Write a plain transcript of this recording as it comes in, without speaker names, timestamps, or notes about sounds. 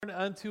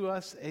unto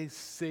us a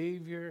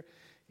Savior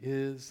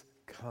is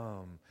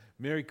come.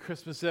 Merry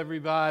Christmas,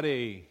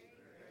 everybody.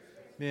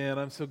 Man,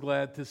 I'm so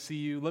glad to see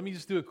you. Let me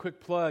just do a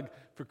quick plug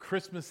for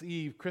Christmas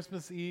Eve.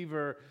 Christmas Eve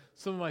are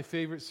some of my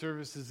favorite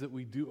services that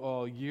we do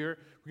all year.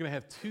 We're going to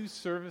have two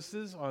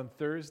services on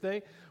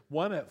Thursday,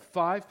 one at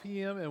 5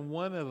 p.m. and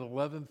one at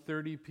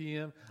 11:30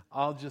 p.m.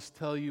 I'll just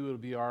tell you, it'll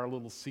be our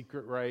little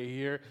secret right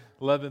here.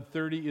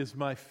 11:30 is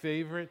my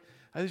favorite.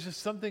 There's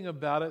just something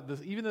about it.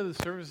 Even though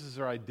the services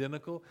are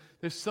identical,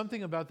 there's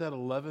something about that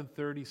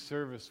 11:30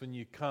 service when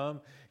you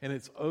come and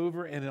it's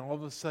over and all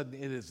of a sudden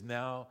it is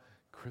now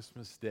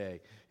Christmas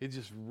Day. It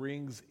just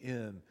rings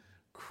in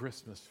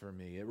Christmas for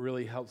me. It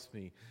really helps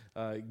me.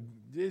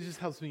 It just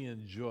helps me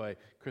enjoy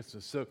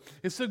Christmas. So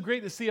it's so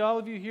great to see all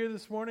of you here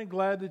this morning.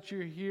 Glad that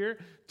you're here.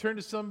 Turn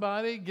to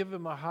somebody, give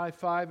them a high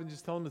five, and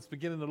just tell them it's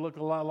beginning to look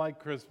a lot like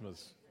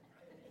Christmas.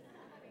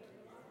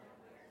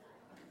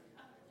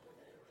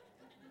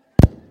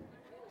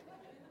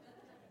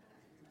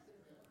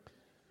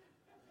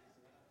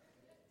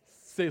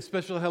 Say a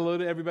special hello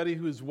to everybody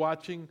who is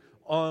watching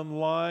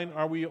online.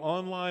 Are we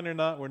online or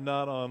not? We're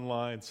not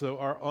online. So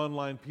our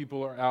online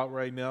people are out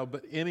right now.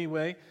 But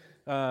anyway,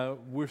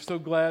 we're so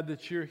glad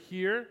that you're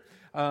here.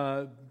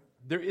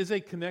 There is a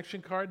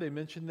connection card. They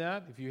mentioned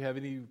that. If you have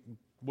any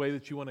way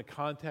that you want to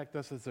contact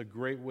us, that's a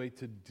great way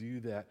to do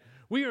that.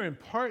 We are in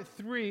part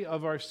 3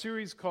 of our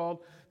series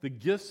called The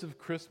Gifts of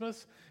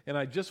Christmas. And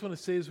I just want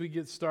to say as we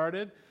get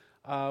started,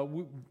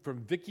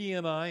 from Vicki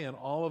and I and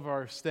all of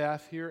our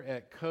staff here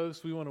at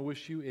Coast, we want to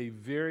wish you a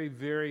very,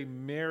 very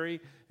merry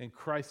and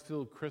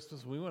Christ-filled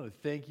Christmas. We want to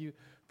thank you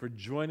for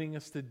joining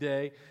us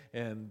today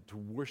and to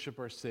worship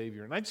our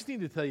Savior. And I just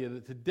need to tell you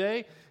that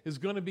today is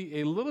going to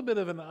be a little bit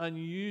of an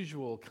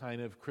unusual kind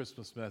of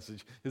Christmas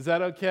message. Is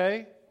that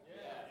okay?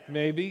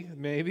 Maybe,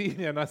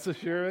 yeah, not so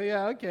sure.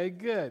 Yeah, okay,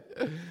 good.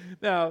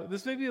 Now,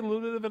 this may be a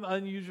little bit of an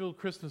unusual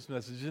Christmas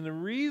message, and the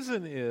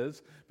reason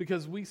is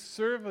because we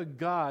serve a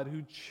God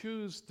who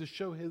chose to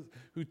show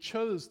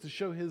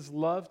his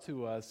love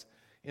to us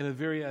in a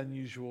very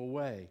unusual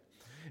way,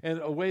 and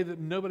a way that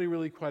nobody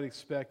really quite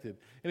expected.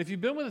 And if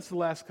you've been with us the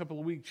last couple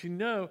of weeks, you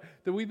know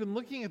that we've been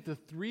looking at the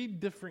 3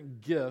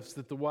 different gifts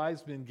that the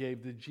wise men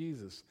gave to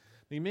Jesus.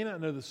 Now, you may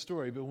not know the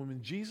story, but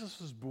when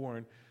Jesus was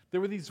born, there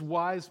were these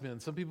wise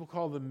men. Some people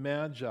call them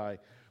magi.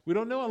 We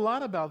don't know a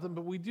lot about them,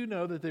 but we do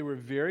know that they were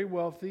very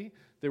wealthy,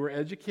 they were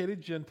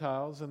educated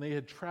Gentiles, and they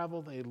had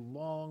traveled a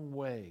long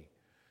way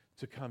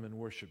to come and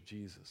worship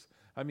Jesus.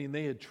 I mean,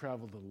 they had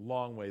traveled a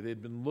long way. They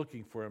had been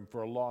looking for him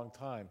for a long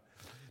time.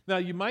 Now,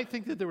 you might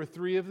think that there were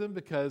 3 of them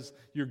because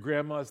your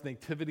grandma's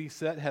nativity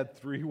set had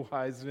 3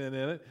 wise men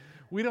in it.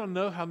 We don't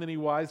know how many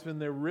wise men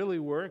there really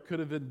were. It could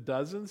have been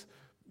dozens.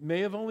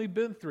 May have only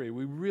been 3.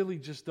 We really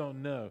just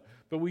don't know.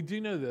 But we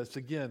do know this,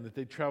 again, that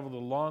they traveled a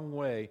long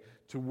way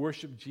to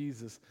worship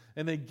Jesus,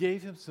 and they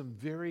gave him some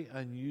very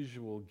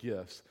unusual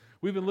gifts.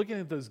 We've been looking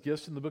at those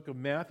gifts in the book of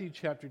Matthew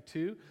chapter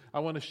 2. I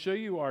want to show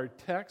you our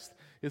text.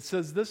 It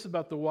says this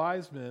about the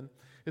wise men.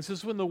 It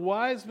says, when the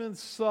wise men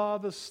saw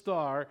the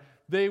star,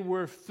 they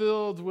were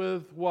filled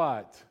with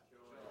what?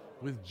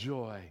 Joy. With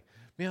joy.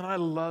 Man, I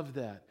love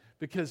that,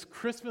 because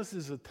Christmas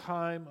is a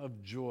time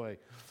of joy.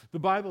 The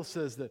Bible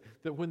says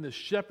that when the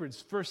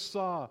shepherds first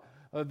saw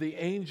the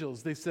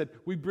angels, they said,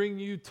 we bring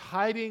you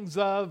tidings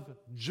of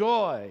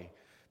joy.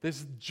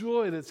 There's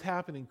joy that's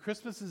happening.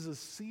 Christmas is a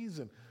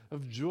season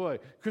of joy.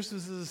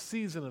 Christmas is a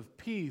season of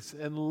peace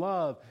and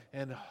love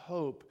and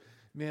hope.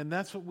 Man,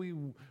 that's what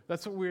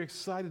we're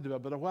excited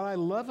about. But what I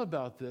love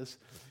about this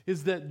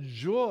is that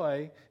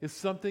joy is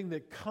something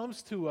that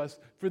comes to us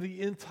for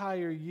the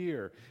entire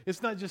year.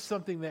 It's not just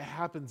something that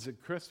happens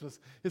at Christmas.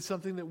 It's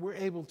something that we're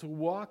able to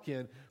walk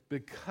in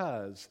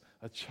because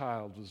a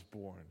child was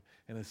born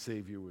and a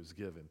Savior was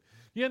given.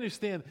 You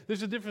understand,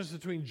 there's a difference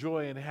between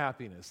joy and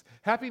happiness.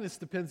 Happiness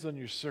depends on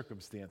your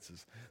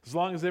circumstances. As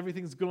long as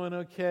everything's going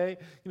okay,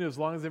 as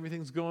long as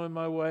everything's going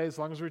my way, as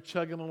long as we're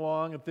chugging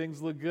along and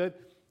things look good,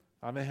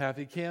 I'm a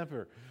happy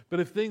camper. But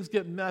if things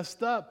get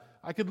messed up,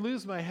 I could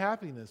lose my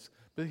happiness.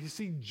 But you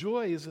see,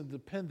 joy isn't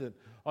dependent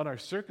on our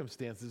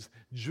circumstances.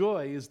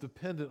 Joy is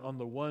dependent on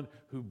the one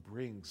who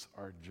brings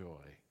our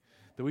joy.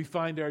 That we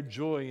find our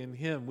joy in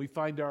him. We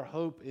find our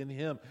hope in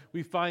him.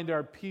 We find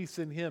our peace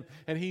in him.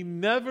 And he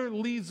never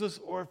leaves us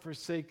or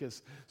forsakes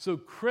us. So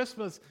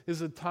Christmas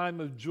is a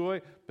time of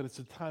joy, but it's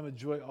a time of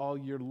joy all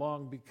year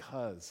long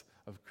because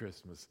of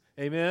Christmas.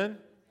 Amen?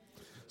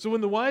 So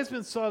when the wise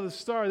men saw the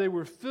star, they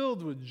were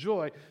filled with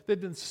joy.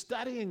 They'd been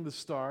studying the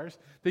stars.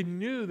 They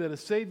knew that a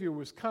Savior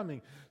was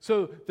coming.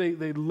 So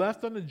they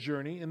left on a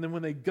journey, and then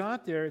when they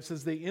got there, it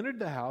says they entered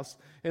the house,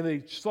 and they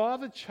saw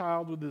the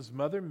child with his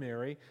mother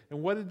Mary.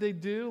 And what did they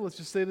do? Let's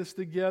just say this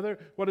together.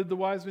 What did the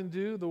wise men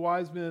do? The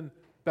wise men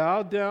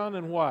bowed down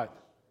and what?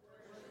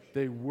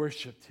 They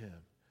worshiped him.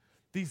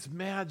 These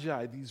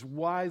magi, these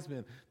wise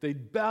men, they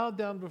bowed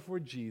down before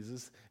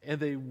Jesus and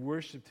they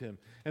worshiped him.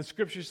 And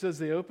Scripture says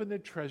they opened their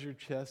treasure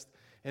chest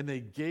and they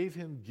gave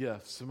him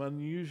gifts, some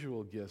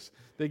unusual gifts.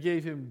 They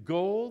gave him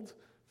gold,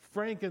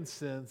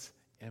 frankincense,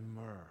 and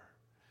myrrh.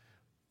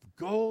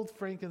 gold,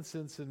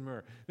 frankincense, and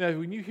myrrh. Now,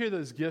 when you hear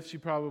those gifts, you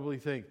probably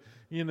think,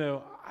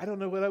 I don't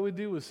know what I would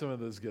do with some of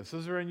those gifts.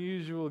 Those are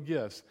unusual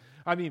gifts.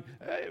 I mean,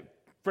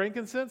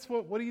 frankincense,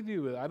 what do you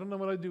do with it? I don't know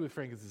what I'd do with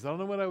frankincense. I don't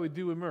know what I would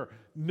do with myrrh.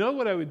 Know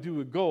what I would do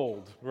with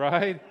gold,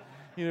 right?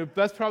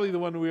 That's probably the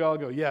one we all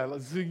go, yeah,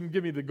 you can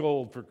give me the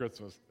gold for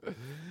Christmas.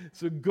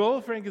 So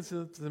gold,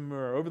 frankincense, and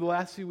myrrh. Over the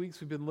last few weeks,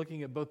 we've been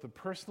looking at both the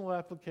personal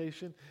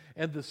application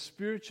and the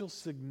spiritual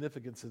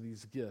significance of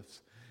these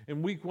gifts.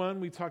 In week 1,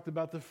 we talked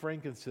about the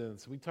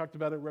frankincense. We talked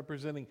about it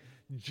representing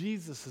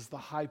Jesus as the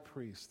high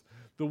priest,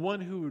 the one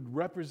who would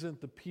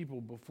represent the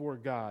people before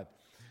God,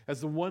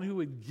 as the one who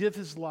would give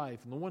his life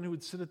and the one who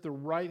would sit at the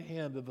right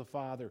hand of the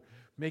Father,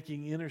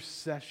 making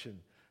intercession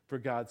for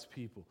God's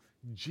people.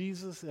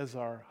 Jesus as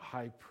our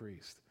high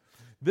priest.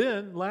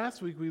 Then,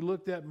 last week, we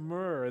looked at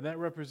myrrh, and that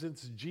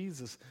represents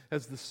Jesus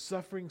as the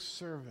suffering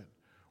servant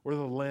or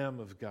the Lamb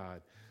of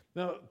God.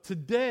 Now,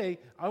 today,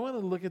 I want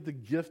to look at the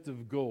gift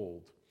of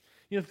gold.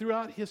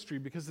 Throughout history,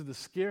 because of the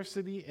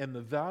scarcity and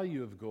the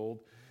value of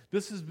gold,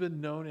 this has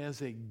been known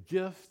as a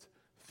gift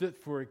fit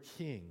for a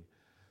king.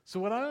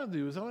 So what I want to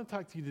do is I want to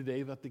talk to you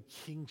today about the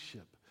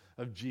kingship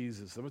of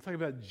Jesus. I'm going to talk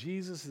about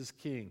Jesus as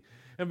king.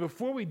 And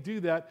before we do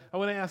that, I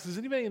want to ask, is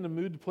anybody in the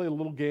mood to play a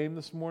little game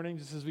this morning,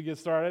 just as we get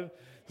started?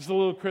 Just a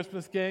little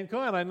Christmas game? Come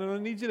on, I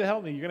need you to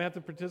help me. You're going to have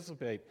to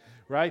participate,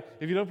 right?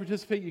 If you don't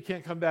participate, you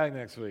can't come back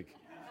next week,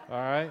 all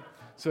right?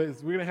 So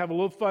we're going to have a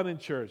little fun in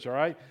church, all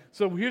right?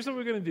 So here's what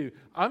we're going to do.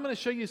 I'm going to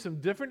show you some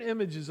different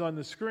images on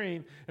the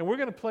screen, and we're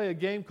going to play a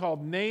game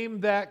called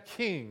Name That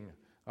King,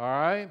 all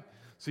right?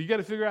 So you got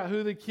to figure out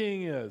who the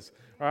king is,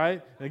 all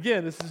right? And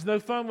again, this is no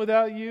fun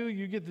without you.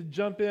 You get to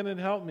jump in and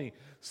help me.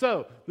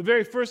 So the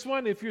very first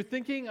one, if you're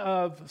thinking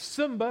of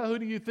Simba, who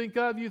do you think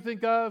of? You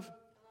think of?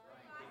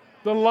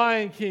 The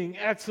Lion King.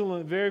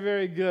 Excellent. Very,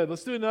 very good.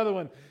 Let's do another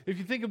one. If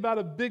you think about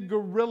a big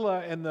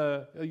gorilla and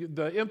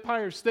the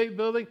Empire State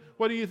Building,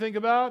 what do you think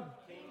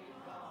about?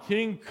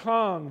 King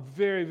Kong.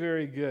 Very,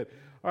 very good.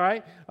 All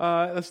right.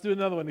 Let's do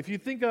another one. If you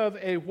think of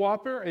a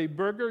Whopper, a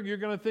burger, you're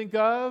going to think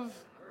of?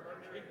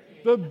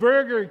 The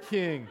Burger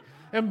King.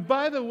 And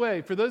by the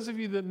way, for those of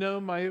you that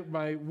know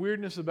my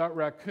weirdness about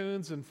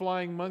raccoons and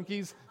flying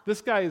monkeys,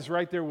 this guy is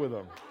right there with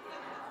them.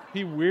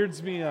 He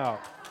weirds me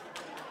out.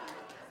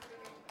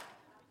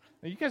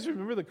 Now, you guys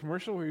remember the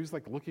commercial where he was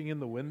like looking in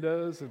the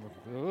windows? And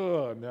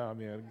oh, no,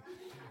 man.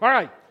 All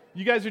right,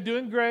 you guys are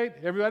doing great.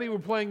 Everybody, we're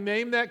playing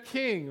Name That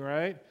King,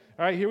 right?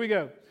 All right, here we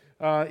go.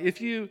 If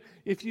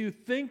you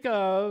think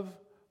of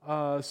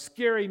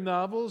scary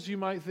novels, you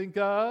might think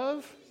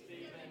of?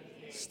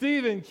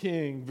 Stephen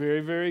King.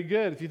 Very, very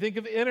good. If you think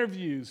of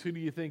interviews, who do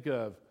you think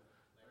of?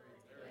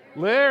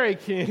 Larry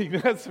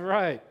King. That's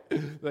right.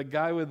 The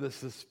guy with the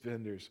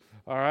suspenders.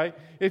 All right.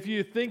 If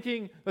you're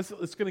thinking, it's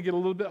going to get a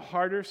little bit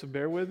harder, so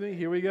bear with me.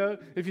 Here we go.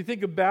 If you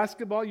think of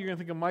basketball, you're going to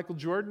think of Michael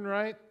Jordan,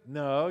 right?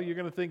 No, you're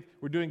going to think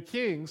we're doing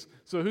kings.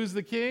 So who's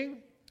the king?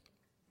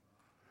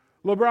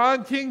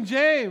 LeBron King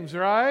James,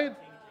 right?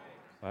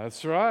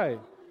 That's right.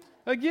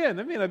 Again,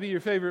 that may not be your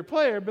favorite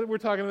player, but we're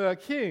talking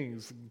about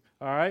kings.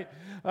 All right.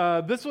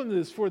 This one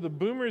is for the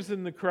boomers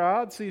in the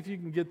crowd. See if you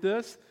can get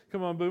this.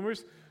 Come on,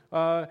 boomers.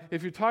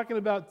 If you're talking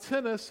about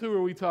tennis, who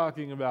are we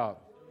talking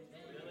about?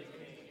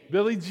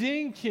 Billie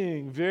Jean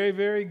King. Very,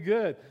 very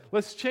good.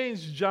 Let's change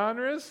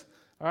genres.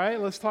 All right,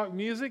 let's talk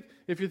music.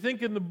 If you're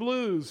thinking the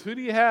blues, who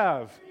do you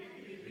have?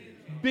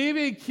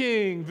 B.B.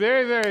 King.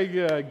 Very, very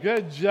good.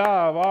 Good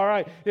job. All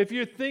right. If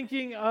you're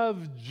thinking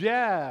of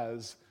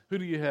jazz, who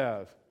do you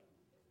have?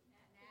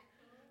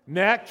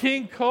 Nat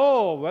King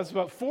Cole. That's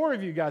about 4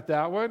 of you got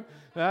that one.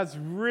 That's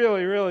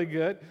really, really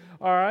good.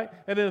 All right.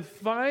 And then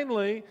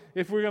finally,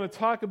 if we're going to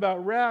talk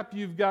about rap,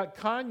 you've got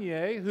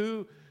Kanye,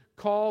 who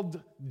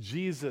called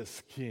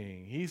Jesus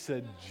king. He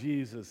said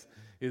Jesus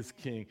is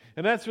king.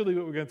 And that's really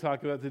what we're going to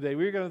talk about today.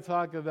 We're going to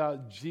talk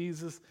about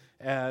Jesus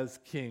as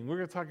king. We're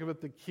going to talk about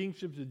the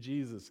kingship of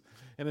Jesus.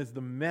 And it's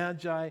the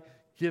Magi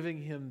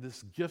giving him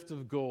this gift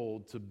of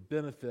gold to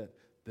benefit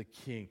the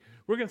king.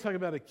 We're going to talk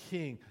about a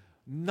king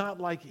not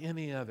like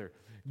any other.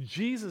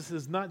 Jesus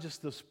is not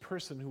just this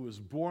person who was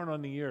born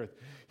on the earth.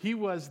 He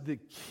was the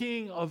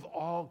King of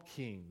all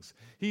kings.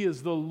 He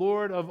is the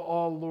Lord of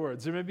all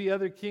lords. There may be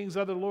other kings,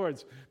 other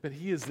lords, but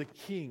he is the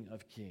King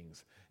of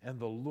kings and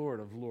the Lord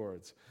of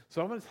lords.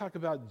 So I'm going to talk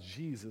about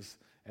Jesus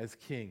as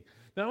king.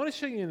 Now I want to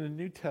show you in the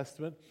New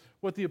Testament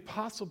what the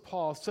Apostle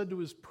Paul said to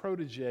his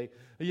protege,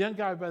 a young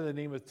guy by the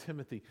name of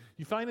Timothy.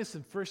 You find this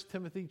in 1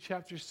 Timothy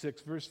chapter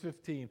 6, verse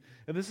 15,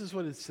 and this is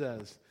what it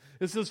says.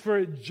 It says, "For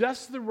at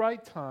just the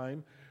right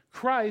time,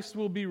 Christ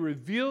will be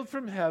revealed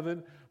from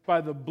heaven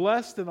by the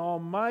blessed and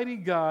almighty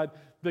God,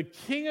 the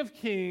King of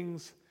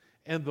kings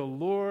and the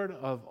Lord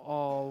of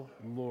all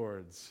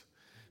lords."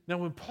 Now,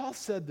 when Paul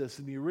said this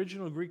in the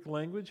original Greek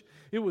language,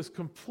 it was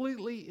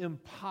completely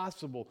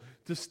impossible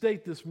to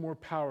state this more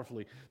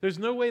powerfully. There's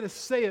no way to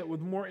say it with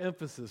more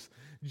emphasis.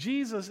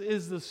 Jesus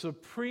is the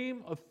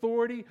supreme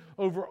authority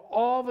over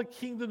all the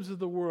kingdoms of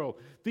the world.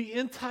 The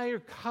entire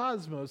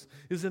cosmos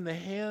is in the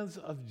hands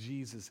of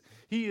Jesus.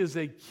 He is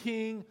a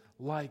king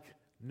like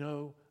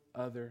no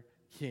other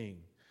king.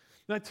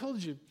 And I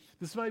told you,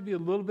 this might be a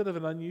little bit of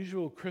an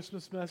unusual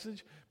Christmas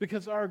message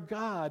because our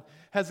God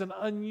has an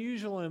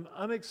unusual and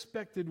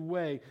unexpected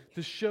way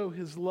to show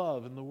his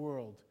love in the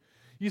world.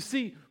 You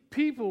see,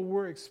 people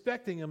were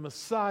expecting a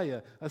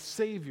Messiah, a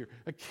Savior,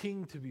 a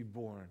King to be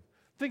born.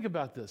 Think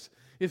about this.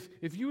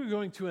 If you were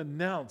going to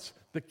announce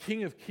the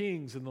King of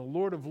Kings and the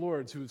Lord of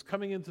Lords who is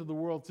coming into the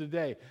world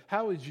today,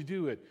 how would you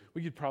do it?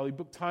 Well, you'd probably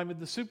book time at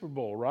the Super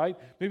Bowl, right?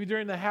 Maybe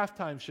during the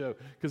halftime show,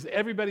 because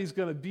everybody's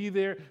going to be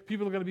there.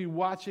 People are going to be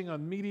watching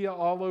on media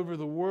all over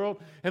the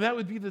world, and that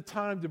would be the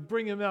time to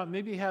bring him out.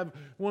 Maybe have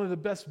one of the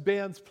best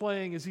bands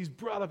playing as he's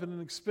brought up in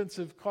an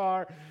expensive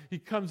car. He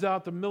comes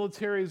out, the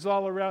military is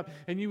all around,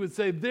 and you would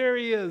say, there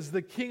he is,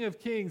 the King of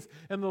Kings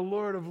and the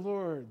Lord of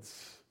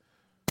Lords.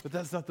 But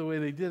that's not the way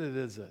they did it,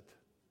 is it?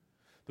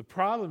 The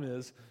problem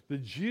is the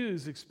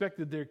Jews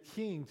expected their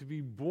king to be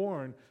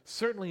born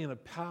certainly in a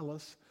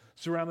palace,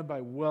 surrounded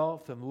by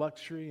wealth and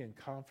luxury and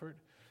comfort.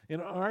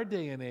 In our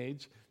day and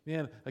age,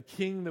 man, a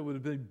king that would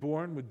have been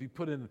born would be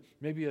put in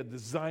maybe a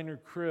designer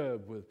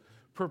crib with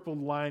purple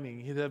lining.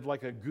 He'd have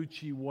like a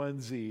Gucci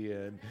onesie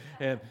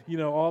and you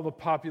know, all the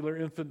popular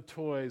infant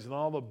toys and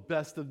all the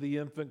best of the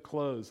infant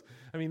clothes.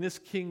 I mean, this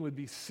king would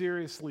be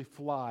seriously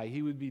fly.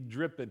 He would be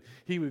dripping.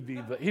 He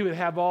would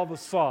have all the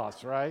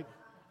sauce, right?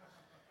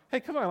 Hey,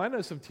 come on, I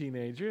know some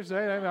teenagers.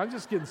 I'm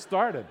just getting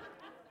started.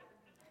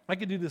 I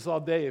could do this all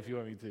day if you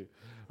want me to,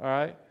 all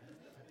right?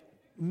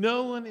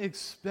 No one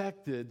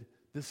expected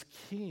this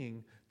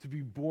king to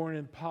be born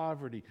in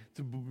poverty,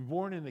 to be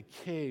born in a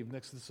cave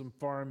next to some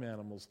farm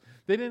animals.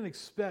 They didn't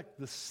expect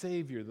the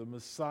Savior, the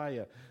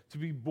Messiah, to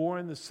be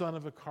born the son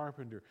of a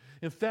carpenter.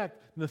 In fact,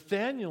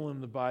 Nathanael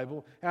in the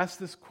Bible asked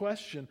this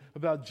question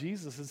about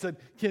Jesus and said,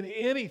 can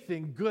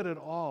anything good at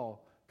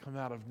all come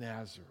out of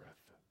Nazareth?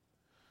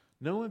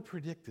 No one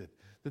predicted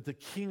that the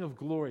King of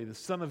Glory, the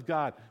Son of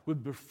God,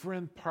 would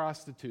befriend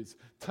prostitutes,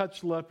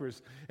 touch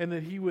lepers, and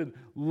that he would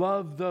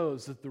love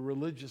those that the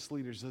religious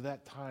leaders of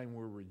that time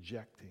were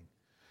rejecting.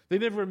 They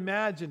never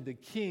imagined a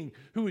king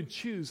who would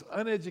choose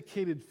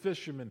uneducated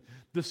fishermen,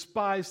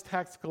 despised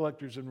tax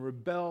collectors, and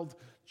rebelled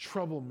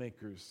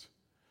troublemakers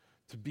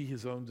to be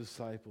his own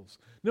disciples.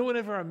 No one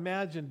ever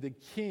imagined a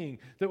king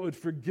that would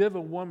forgive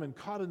a woman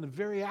caught in the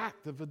very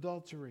act of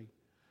adultery.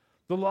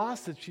 The law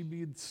said she'd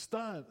be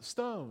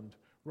stoned,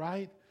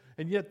 right?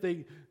 And yet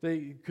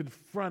they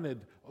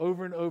confronted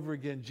over and over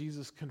again.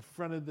 Jesus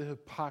confronted the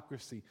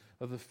hypocrisy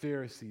of the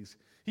Pharisees.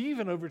 He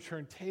even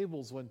overturned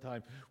tables one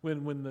time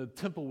when the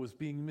temple was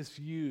being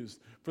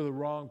misused for the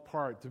wrong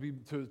part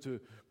to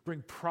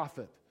bring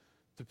profit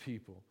to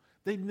people.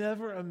 They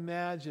never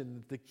imagined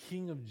that the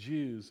King of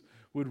Jews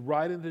would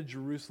ride into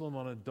Jerusalem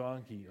on a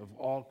donkey of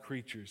all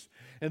creatures.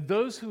 And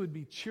those who would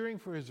be cheering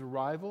for his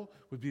arrival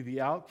would be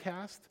the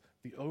outcast,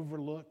 the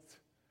overlooked,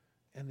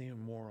 and the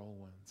immoral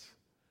ones.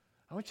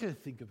 I want you to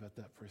think about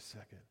that for a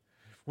second.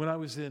 When I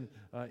was in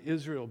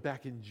Israel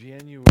back in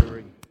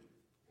January,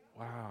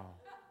 wow,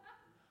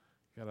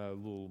 got a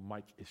little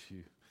mic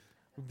issue.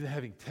 We've been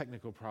having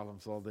technical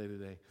problems all day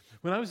today.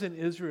 When I was in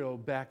Israel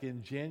back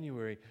in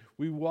January,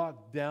 we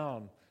walked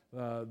down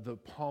the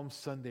Palm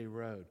Sunday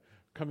Road,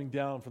 coming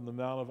down from the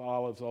Mount of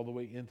Olives all the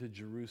way into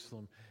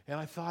Jerusalem. And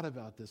I thought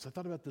about this. I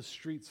thought about the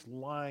streets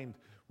lined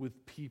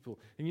with people.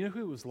 And you know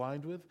who it was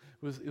lined with?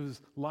 It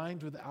was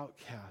lined with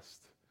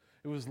outcasts.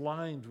 It was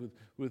lined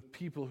with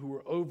people who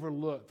were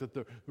overlooked, that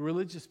the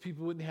religious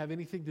people wouldn't have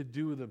anything to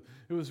do with them.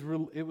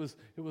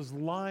 It was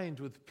lined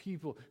with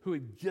people who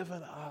had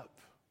given up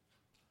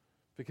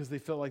because they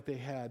felt like they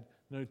had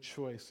no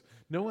choice.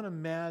 No one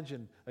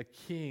imagined a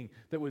king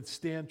that would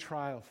stand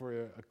trial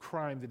for a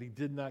crime that he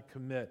did not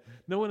commit.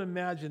 No one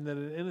imagined that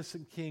an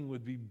innocent king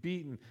would be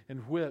beaten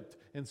and whipped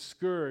and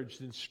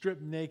scourged and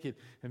stripped naked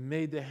and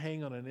made to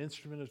hang on an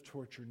instrument of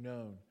torture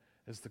known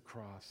as the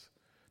cross,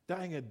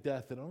 dying a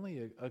death that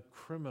only a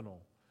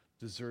criminal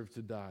deserved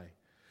to die.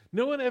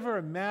 No one ever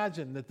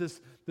imagined that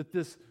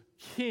this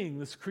king,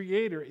 this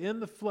creator in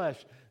the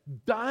flesh,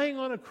 dying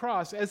on a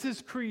cross as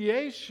his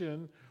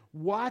creation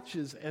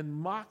watches and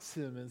mocks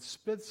him and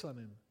spits on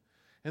him.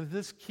 And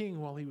this king,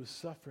 while he was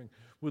suffering,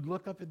 would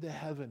look up into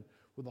heaven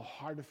with a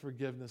heart of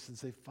forgiveness and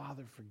say,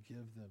 Father,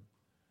 forgive them.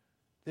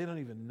 They don't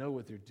even know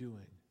what they're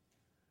doing.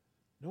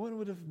 No one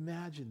would have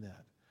imagined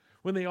that.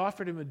 When they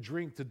offered him a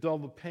drink to dull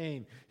the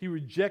pain, he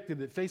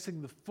rejected it,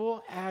 facing the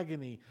full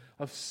agony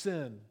of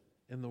sin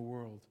in the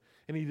world.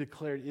 And he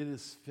declared, it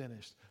is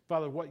finished.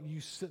 Father, what you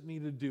sent me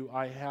to do,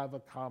 I have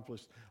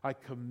accomplished. I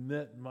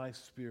commit my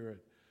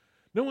spirit.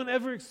 No one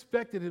ever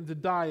expected him to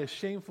die a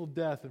shameful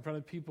death in front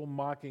of people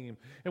mocking him.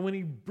 And when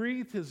he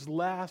breathed his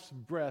last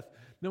breath,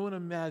 no one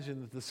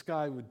imagined that the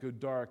sky would go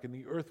dark and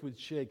the earth would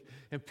shake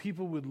and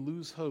people would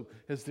lose hope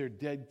as their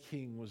dead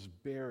king was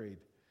buried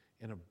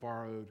in a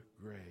borrowed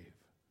grave.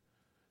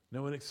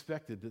 No one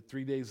expected that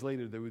 3 days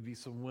later there would be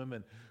some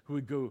women who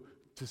would go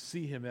to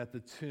see him at the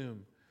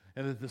tomb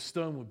and that the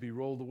stone would be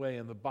rolled away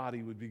and the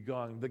body would be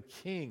gone. The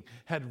king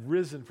had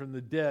risen from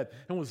the dead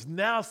and was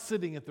now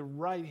sitting at the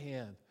right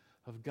hand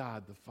of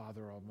God, the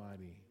Father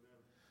Almighty.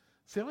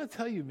 See, I want to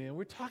tell you, man,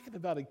 we're talking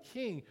about a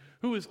king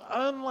who is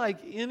unlike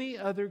any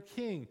other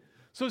king.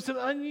 So it's an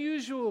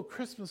unusual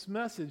Christmas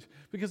message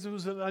because it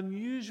was an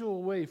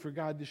unusual way for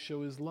God to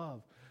show his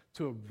love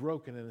to a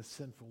broken and a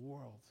sinful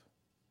world.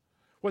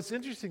 What's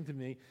interesting to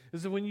me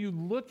is that when you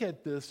look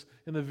at this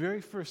in the very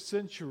first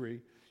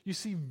century, you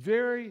see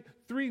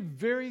three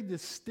very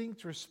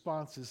distinct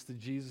responses to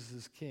Jesus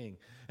as king.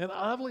 And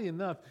oddly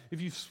enough,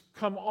 if you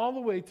come all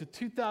the way to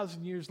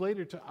 2,000 years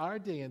later to our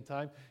day and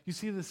time, you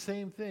see the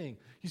same thing.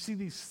 You see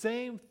these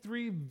same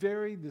three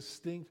very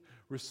distinct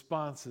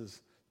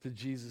responses to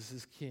Jesus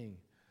as king.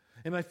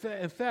 And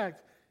in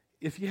fact,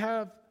 if you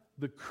have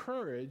the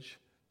courage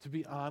to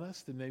be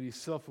honest and maybe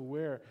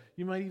self-aware,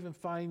 you might even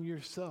find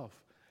yourself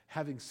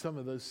having some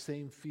of those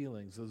same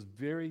feelings, those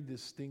very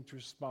distinct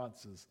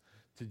responses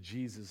to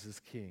Jesus as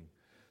king.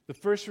 The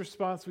first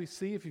response we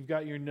see, if you've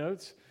got your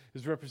notes,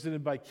 is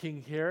represented by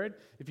King Herod.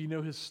 If you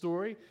know his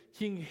story,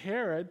 King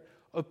Herod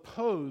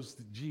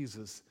opposed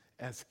Jesus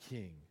as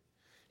king.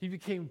 He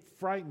became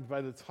frightened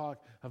by the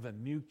talk of a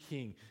new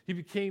king. He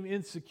became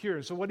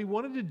insecure. So what he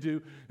wanted to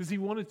do is he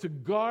wanted to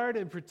guard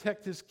and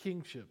protect his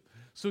kingship.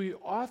 So he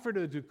offered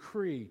a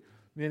decree,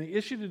 and he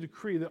issued a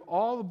decree that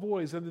all the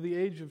boys under the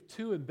age of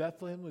 2 in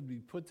Bethlehem would be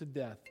put to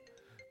death.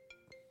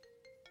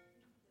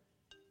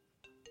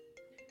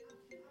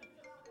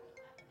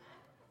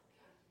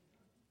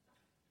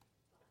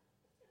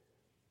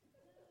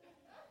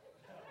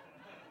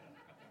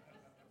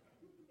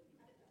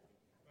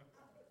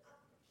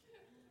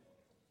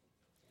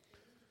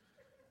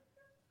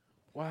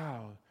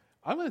 Wow.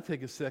 I'm going to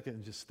take a second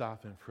and just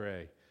stop and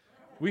pray.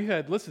 We've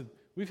had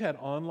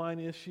online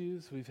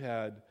issues. We've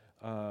had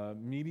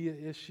media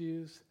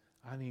issues.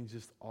 I mean,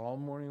 just all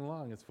morning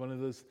long. It's one of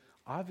those,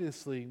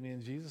 obviously,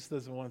 man, Jesus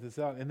doesn't want this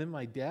out. And then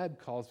my dad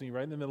calls me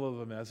right in the middle of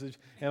a message,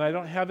 and I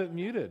don't have it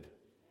muted.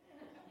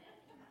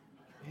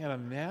 Man,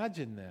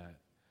 imagine that.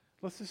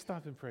 Let's just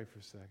stop and pray for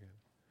a second.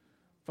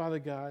 Father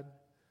God,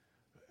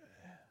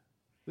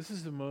 this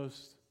is the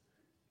most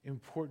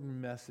important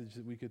message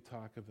that we could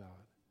talk about.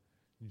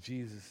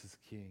 Jesus is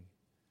King.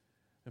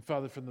 And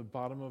Father, from the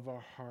bottom of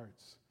our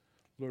hearts,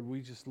 Lord,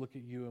 we just look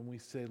at you and we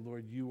say,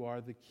 Lord, you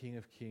are the King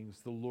of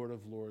Kings, the Lord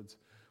of Lords.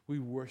 We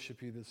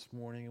worship you this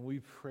morning and we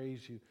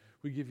praise you.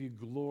 We give you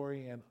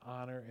glory and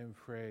honor and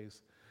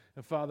praise.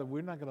 And Father,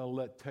 we're not going to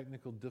let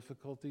technical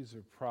difficulties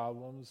or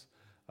problems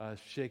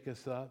shake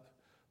us up.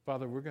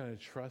 Father, we're going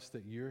to trust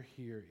that you're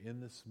here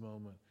in this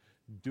moment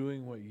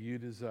doing what you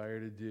desire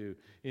to do.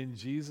 In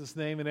Jesus'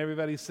 name, and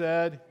everybody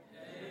said,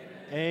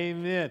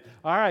 Amen.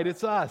 All right,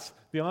 it's us.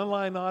 The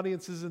online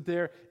audience isn't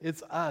there.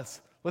 It's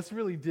us. Let's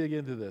really dig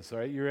into this, all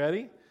right? You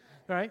ready?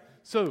 All right.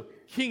 So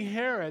King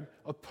Herod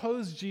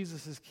opposed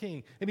Jesus as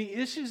king, and he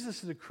issues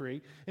this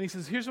decree, and he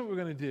says, here's what we're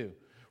going to do.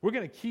 We're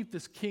going to keep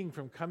this king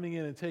from coming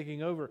in and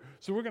taking over,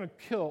 so we're going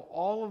to kill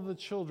all of the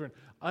children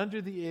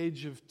under the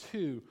age of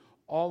 2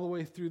 all the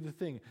way through the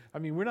thing. I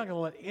mean, we're not going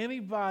to let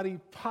anybody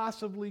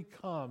possibly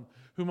come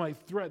who might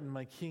threaten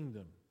my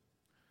kingdom.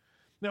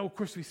 Now, of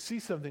course, we see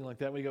something like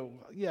that, and we go,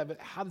 yeah, but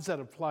how does that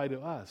apply to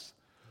us?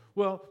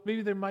 Well,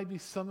 maybe there might be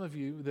some of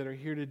you that are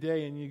here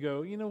today, and you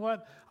go, you know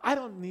what? I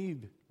don't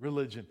need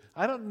religion.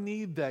 I don't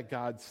need that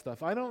God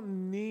stuff. I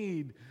don't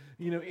need,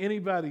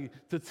 anybody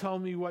to tell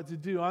me what to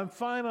do. I'm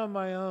fine on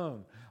my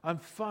own. I'm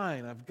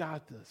fine. I've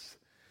got this.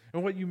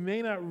 And what you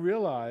may not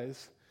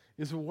realize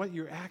is what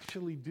you're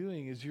actually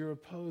doing is you're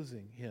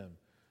opposing him.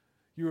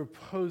 You're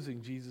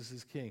opposing Jesus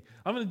as king.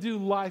 I'm going to do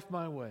life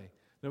my way.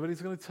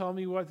 Nobody's going to tell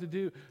me what to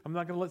do. I'm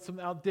not going to let some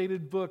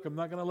outdated book. I'm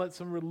not going to let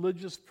some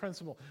religious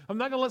principle. I'm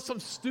not going to let some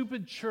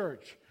stupid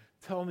church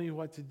tell me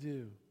what to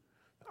do.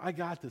 I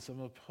got this. I'm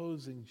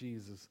opposing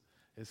Jesus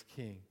as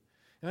king.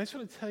 And I just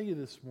want to tell you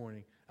this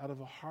morning, out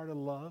of a heart of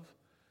love,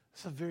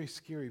 it's a very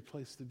scary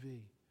place to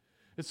be.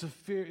 It's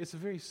a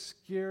very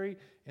scary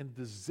and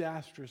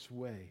disastrous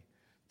way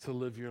to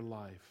live your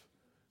life,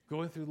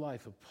 going through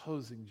life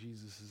opposing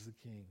Jesus as the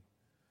king.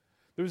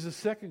 There was a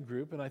second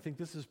group, and I think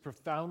this is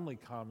profoundly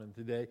common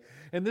today,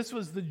 and this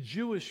was the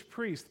Jewish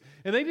priest.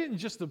 And they didn't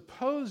just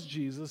oppose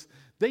Jesus,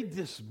 they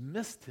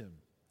dismissed him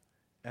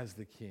as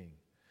the king.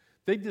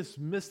 They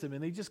dismissed him,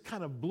 and they just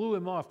kind of blew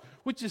him off,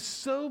 which is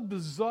so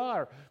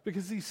bizarre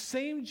because these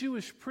same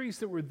Jewish priests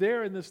that were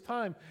there in this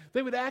time,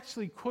 they would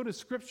actually quote a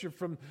scripture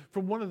from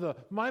one of the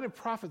minor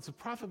prophets, a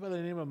prophet by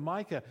the name of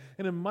Micah.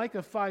 And in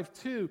Micah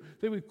 5:2,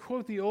 they would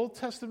quote the Old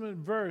Testament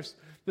verse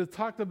that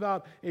talked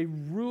about a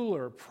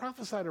ruler,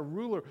 prophesied a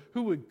ruler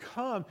who would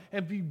come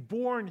and be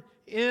born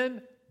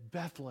in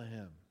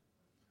Bethlehem.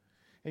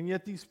 And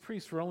yet these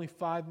priests were only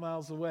 5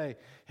 miles away,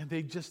 and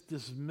they just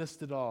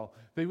dismissed it all.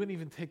 They wouldn't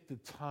even take the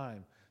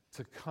time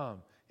to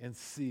come and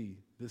see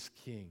this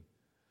king.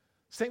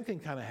 Same thing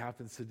kind of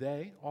happens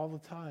today all the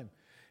time.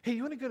 Hey,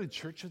 you want to go to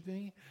church with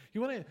me?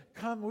 You want to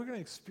come? We're going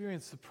to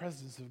experience the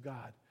presence of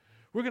God.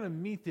 We're going to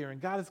meet there, and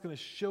God is going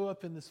to show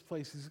up in this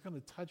place. He's going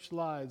to touch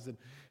lives.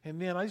 And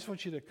man, I just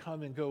want you to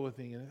come and go with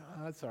me. And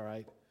that's all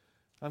right.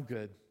 I'm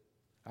good.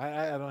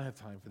 I don't have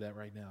time for that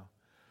right now.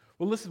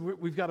 Well, listen,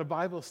 we've got a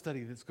Bible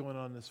study that's going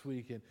on this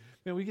week, and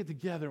man, we get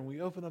together and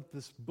we open up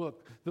this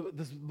book,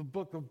 the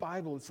book of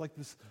Bible. It's like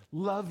this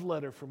love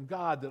letter from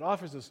God that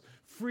offers us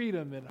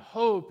freedom and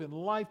hope and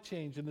life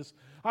change and this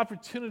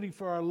opportunity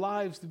for our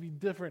lives to be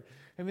different.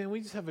 And man,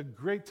 we just have a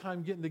great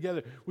time getting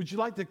together. Would you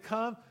like to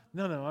come?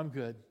 No, I'm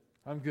good.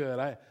 I'm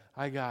good.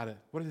 I got it.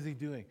 What is he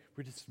doing?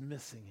 We're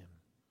dismissing him.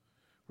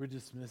 We're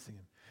dismissing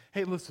him.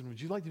 Hey, listen, would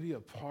you like to be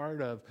a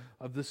part of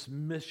this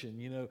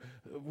mission? You know,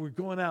 we're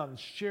going out and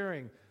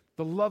sharing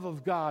the love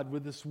of God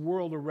with this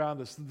world around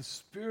us, the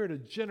spirit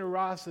of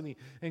generosity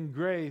and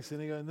grace.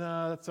 And they go,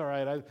 no, that's all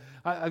right.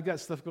 I've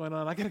got stuff going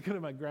on. I got to go to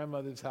my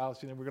grandmother's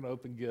house. You know, we're going to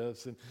open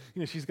gifts. And, you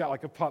know, she's got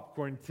like a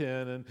popcorn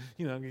tin. And,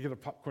 you know, I'm going to get a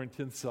popcorn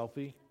tin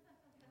selfie.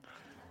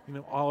 You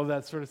know, all of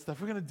that sort of stuff.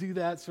 We're going to do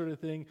that sort of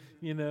thing,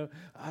 you know.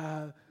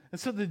 And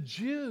so the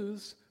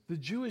Jews, the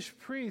Jewish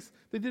priests,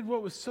 they did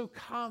what was so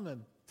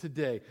common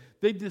today.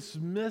 They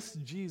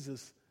dismissed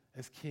Jesus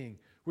as king.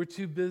 We're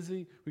too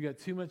busy. We got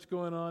too much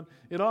going on.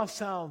 It all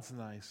sounds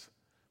nice,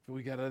 but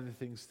we got other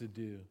things to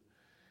do.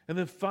 And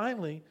then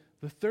finally,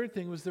 the third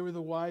thing was there were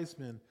the wise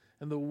men.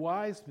 And the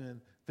wise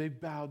men, they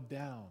bowed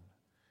down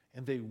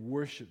and they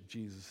worshiped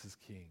Jesus as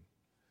king.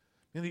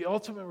 And the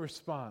ultimate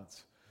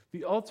response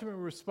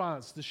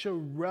to show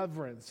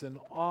reverence and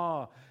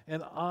awe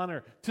and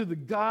honor to the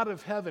God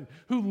of heaven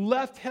who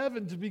left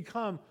heaven to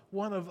become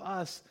one of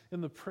us in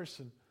the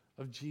person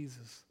of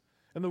Jesus.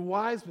 And the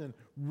wise men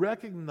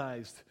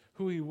recognized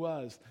who he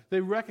was.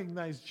 They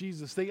recognized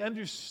Jesus. They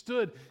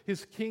understood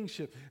his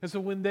kingship. And so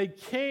when they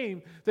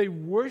came, they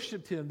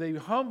worshiped him. They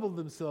humbled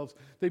themselves.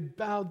 They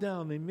bowed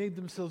down. They made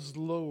themselves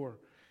lower.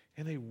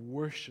 And they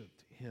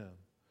worshiped him.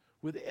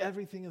 With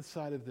everything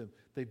inside of them,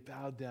 they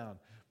bowed down.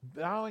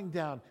 Bowing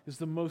down is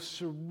the most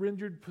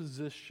surrendered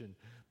position,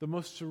 the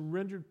most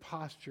surrendered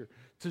posture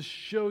to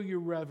show your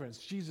reverence.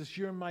 Jesus,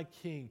 you're my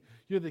king.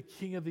 You're the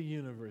king of the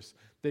universe.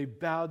 They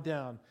bowed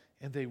down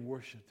and they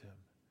worshiped him.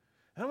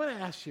 And I want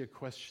to ask you a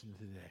question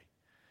today.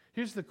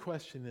 Here's the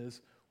question is,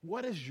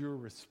 what is your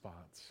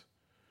response?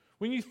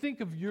 When you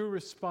think of your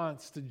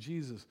response to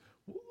Jesus,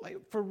 like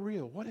for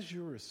real, what is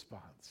your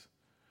response?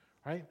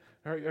 Right?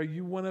 Are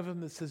you one of them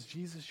that says,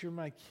 Jesus, you're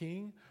my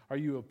king? Are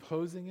you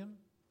opposing him?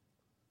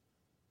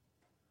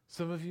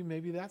 Some of you,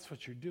 maybe that's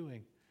what you're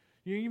doing.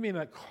 You may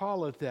not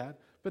call it that,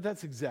 but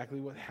that's exactly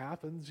what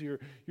happens. You're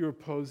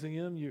opposing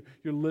him.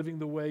 You're living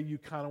the way you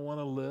kind of want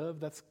to live.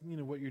 That's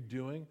what you're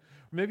doing.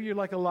 Or maybe you're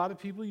like a lot of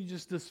people. You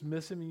just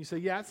dismiss him and you say,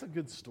 yeah, it's a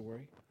good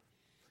story.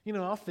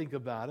 I'll think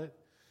about it.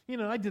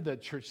 I did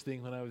that church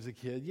thing when I was a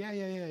kid.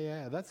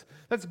 Yeah.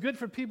 That's good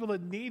for people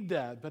that need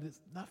that, but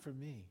it's not for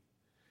me.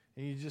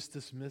 And you just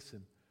dismiss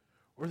him.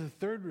 Or the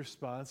third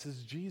response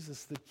is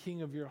Jesus, the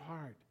king of your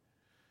heart.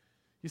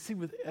 You see,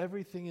 with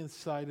everything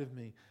inside of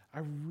me, I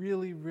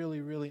really, really,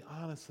 really,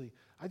 honestly,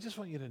 I just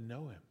want you to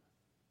know him.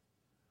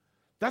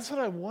 That's what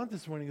I want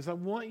this morning, is I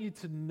want you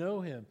to know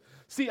him.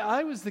 See,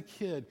 I was the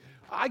kid.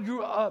 I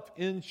grew up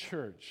in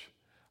church.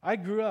 I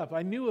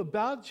knew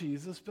about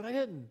Jesus, but I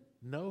didn't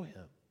know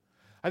him.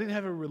 I didn't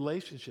have a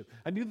relationship.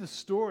 I knew the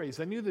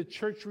stories. I knew the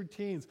church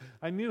routines.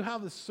 I knew how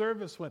the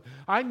service went.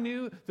 I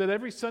knew that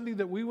every Sunday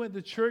that we went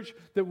to church,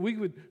 that we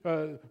would,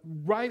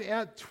 right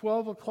at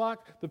 12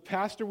 o'clock,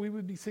 we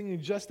would be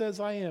singing Just As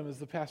I Am as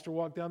the pastor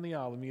walked down the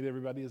aisle and meet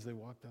everybody as they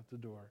walked out the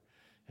door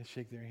and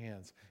shake their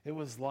hands. It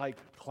was like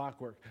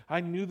clockwork. I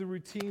knew the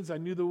routines. I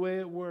knew the way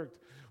it worked.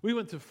 We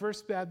went to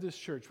First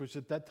Baptist Church, which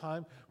at that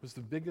time was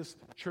the biggest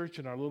church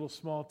in our little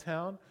small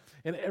town.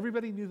 And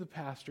everybody knew the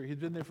pastor.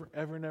 He'd been there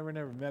forever and ever and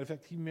ever. Matter of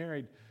fact, he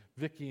married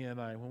Vicki and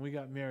I when we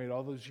got married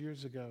all those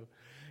years ago.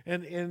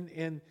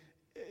 And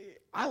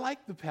I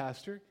liked the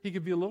pastor. He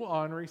could be a little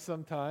ornery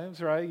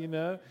sometimes, right?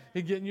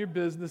 He'd get in your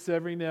business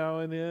every now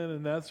and then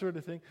and that sort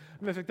of thing.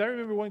 Matter of fact, I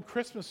remember one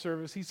Christmas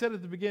service, he said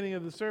at the beginning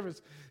of the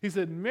service, he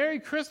said,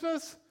 Merry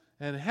Christmas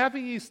and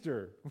Happy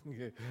Easter,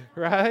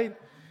 right?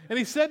 And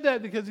he said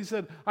that because he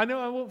said, I know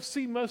I won't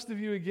see most of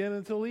you again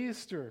until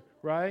Easter,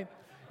 right?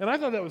 And I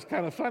thought that was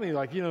kind of funny,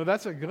 like,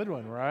 that's a good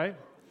one, right?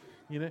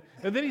 And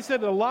then he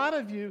said, a lot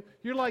of you,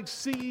 you're like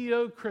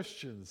CEO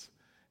Christians.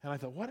 And I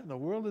thought, what in the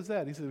world is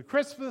that? He said,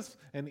 Christmas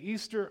and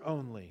Easter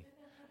only,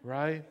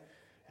 right?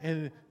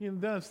 And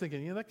then I was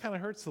thinking, that kind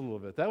of hurts a little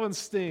bit. That one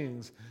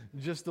stings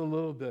just a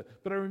little bit.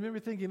 But I remember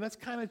thinking, that's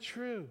kind of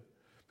true.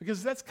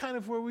 Because that's kind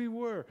of where we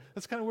were.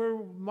 That's kind of where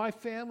my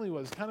family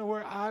was, kind of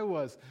where I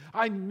was.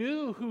 I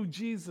knew who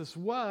Jesus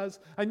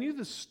was. I knew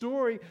the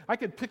story. I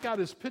could pick out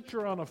his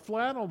picture on a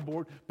flannel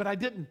board, but I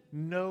didn't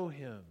know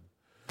him.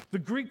 The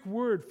Greek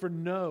word for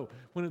know,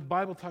 when the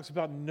Bible talks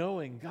about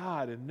knowing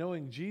God and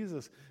knowing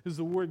Jesus, is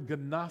the word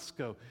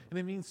gnosko, and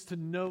it means to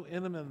know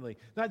intimately,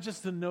 not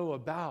just to know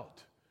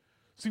about.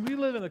 See, we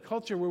live in a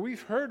culture where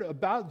we've heard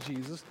about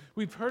Jesus,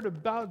 we've heard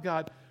about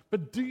God,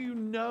 but do you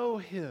know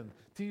him?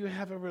 Do you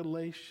have a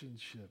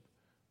relationship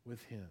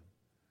with him?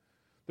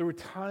 There were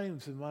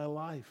times in my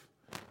life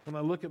when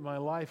I look at my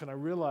life and I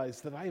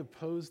realize that I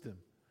opposed him.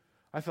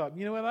 I thought,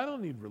 you know what? I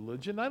don't need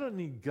religion. I don't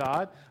need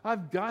God.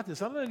 I've got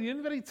this. I don't need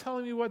anybody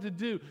telling me what to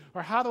do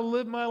or how to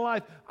live my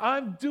life.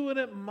 I'm doing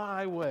it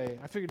my way.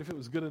 I figured if it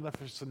was good enough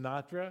for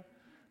Sinatra,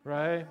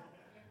 right?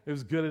 It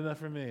was good enough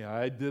for me.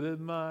 I did it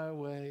my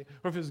way.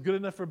 Or if it was good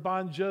enough for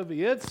Bon Jovi,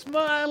 it's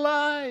my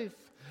life.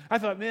 I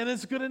thought, man,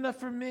 it's good enough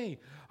for me.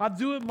 I'll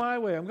do it my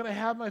way. I'm going to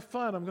have my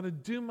fun. I'm going to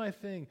do my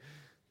thing.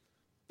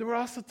 There were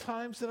also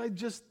times that I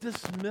just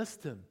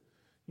dismissed him.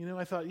 You know,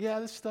 I thought, yeah,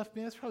 this stuff,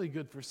 man, it's probably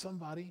good for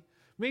somebody.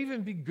 May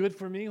even be good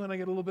for me when I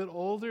get a little bit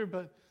older,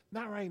 but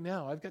not right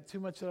now. I've got too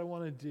much that I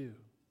want to do.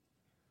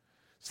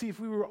 See, if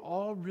we were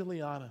all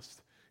really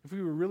honest, if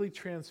we were really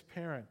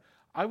transparent,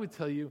 I would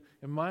tell you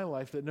in my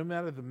life that no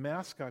matter the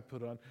mask I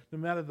put on, no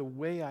matter the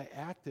way I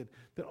acted,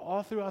 that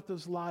all throughout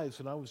those lives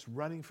when I was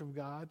running from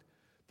God,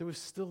 there was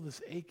still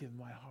this ache in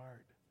my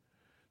heart.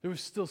 There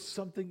was still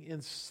something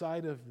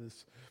inside of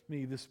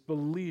me, this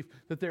belief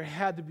that there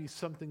had to be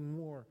something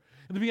more.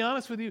 And to be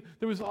honest with you,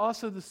 there was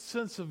also the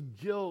sense of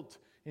guilt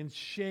and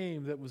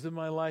shame that was in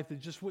my life that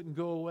just wouldn't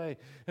go away.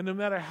 And no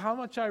matter how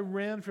much I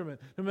ran from it,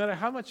 no matter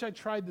how much I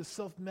tried to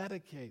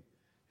self-medicate,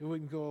 it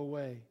wouldn't go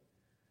away.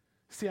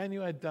 See, I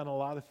knew I'd done a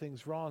lot of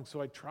things wrong, so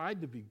I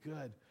tried to be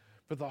good.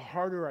 But the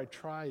harder I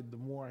tried, the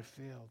more I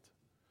failed.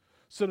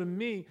 So to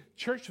me,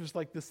 church was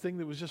like this thing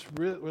that was just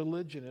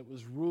religion. It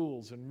was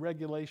rules and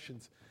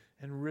regulations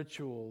and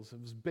rituals.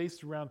 It was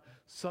based around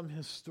some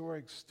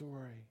historic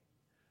story.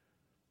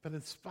 But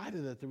in spite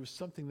of that, there was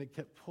something that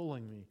kept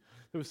pulling me.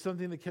 There was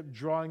something that kept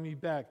drawing me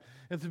back.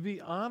 And to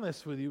be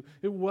honest with you,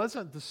 it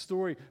wasn't the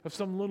story of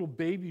some little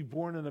baby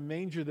born in a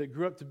manger that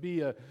grew up to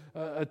be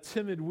a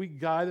timid,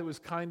 weak guy that was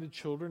kind to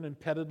children and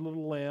petted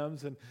little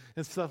lambs and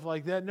stuff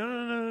like that.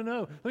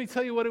 No. Let me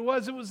tell you what it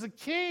was. It was a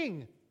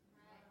king.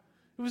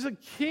 It was a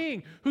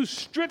king who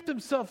stripped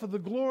himself of the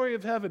glory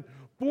of heaven,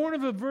 born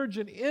of a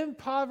virgin, in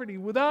poverty,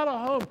 without a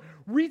home,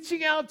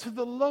 reaching out to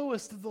the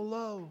lowest of the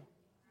low,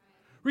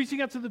 reaching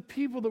out to the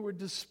people that were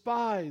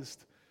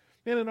despised.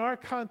 And in our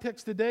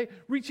context today,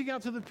 reaching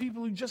out to the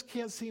people who just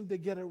can't seem to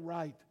get it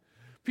right.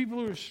 People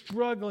who are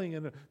struggling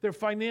and they're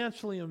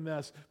financially a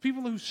mess.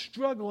 People who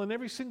struggle in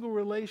every single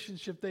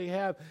relationship they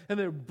have and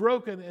they're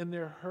broken and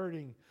they're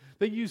hurting.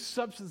 They use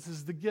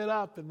substances to get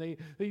up and they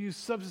use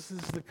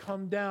substances to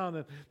come down.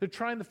 And they're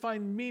trying to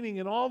find meaning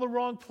in all the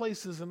wrong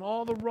places and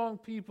all the wrong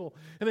people.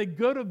 And they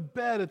go to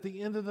bed at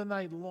the end of the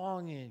night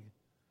longing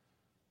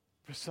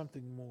for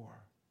something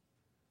more.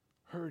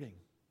 Hurting.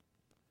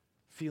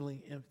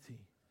 Feeling empty.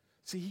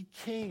 See, he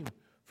came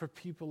for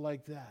people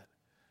like that.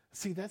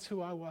 See, that's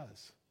who I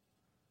was.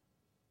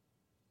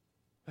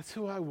 That's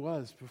who I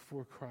was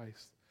before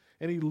Christ.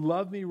 And he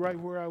loved me right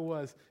where I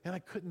was, and I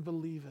couldn't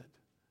believe it.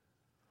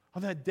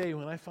 On that day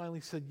when I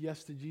finally said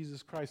yes to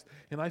Jesus Christ,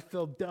 and I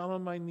fell down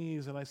on my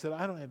knees, and I said,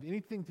 I don't have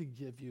anything to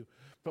give you,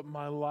 but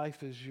my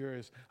life is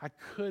yours. I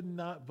could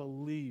not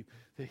believe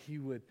that he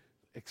would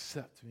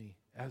accept me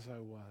as I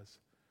was.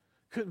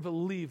 Couldn't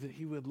believe that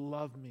he would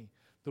love me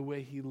the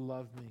way he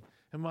loved me.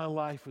 And my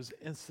life was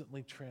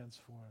instantly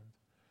transformed.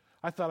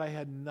 I thought I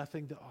had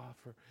nothing to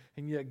offer.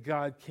 And yet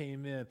God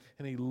came in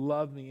and he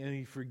loved me and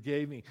he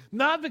forgave me.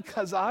 Not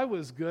because I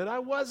was good. I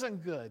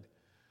wasn't good.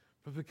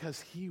 But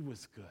because he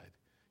was good.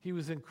 He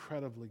was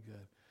incredibly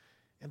good.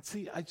 And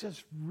see, I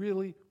just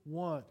really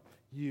want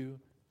you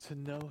to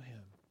know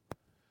him.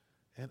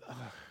 And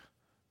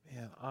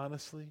man,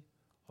 honestly,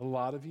 a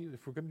lot of you,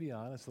 if we're going to be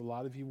honest, a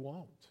lot of you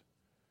won't.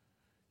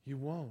 You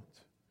won't.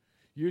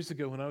 Years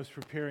ago when I was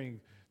preparing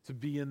to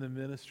be in the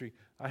ministry,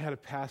 I had a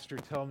pastor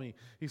tell me,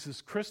 he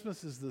says,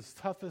 Christmas is the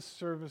toughest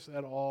service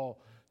at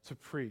all to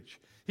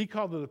preach. He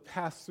called it a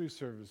pass-through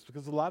service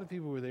because a lot of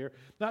people were there,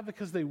 not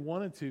because they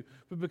wanted to,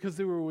 but because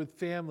they were with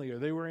family or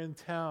they were in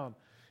town.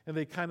 And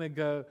they kind of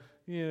go,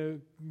 we're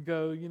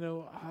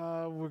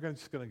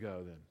just going to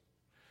go then.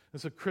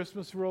 And so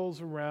Christmas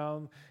rolls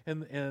around,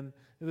 and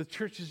the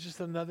church is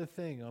just another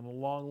thing on a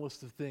long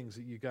list of things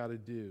that you got to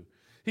do.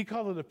 He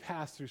called it a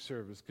pass-through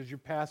service because you're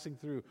passing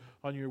through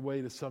on your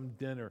way to some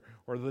dinner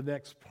or the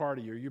next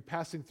party, or you're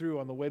passing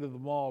through on the way to the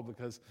mall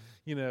because,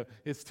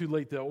 it's too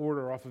late to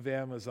order off of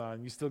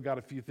Amazon. You still got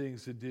a few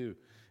things to do.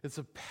 It's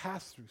a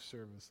pass-through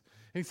service.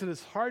 And he said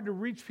it's hard to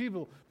reach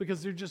people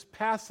because they're just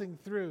passing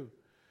through.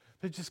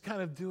 They're just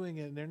kind of doing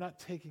it, and they're not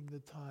taking the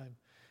time.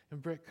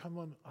 And Brett, come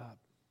on up,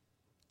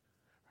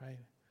 right?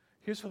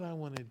 Here's what I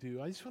want to do.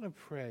 I just want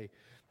to pray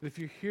that if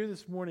you're here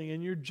this morning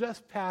and you're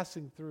just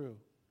passing through,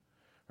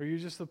 or you're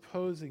just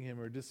opposing him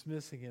or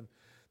dismissing him,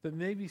 that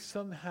maybe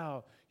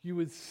somehow you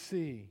would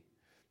see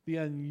the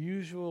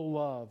unusual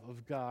love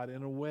of God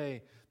in a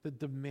way that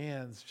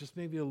demands just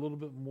maybe a little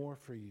bit more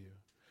for you.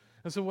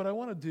 And so what I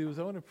want to do is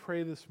I want to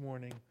pray this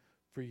morning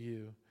for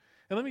you.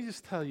 And let me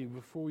just tell you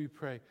before we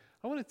pray,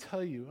 I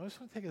just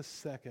want to take a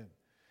second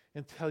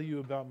and tell you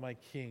about my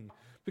King.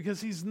 Because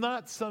he's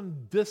not some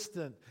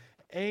distant,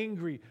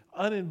 angry,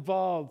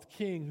 uninvolved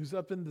king who's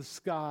up in the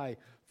sky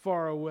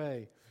far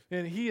away.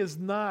 And he is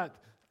not,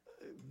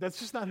 that's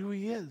just not who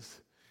he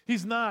is.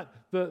 He's not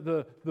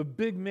the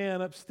big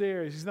man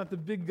upstairs. He's not the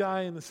big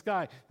guy in the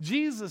sky.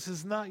 Jesus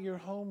is not your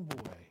homeboy.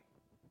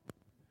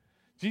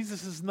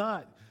 Jesus is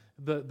not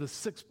the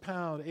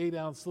 6-pound,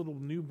 8-ounce little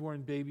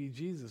newborn baby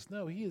Jesus.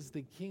 No, he is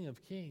the King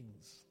of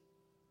Kings.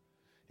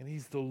 And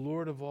he's the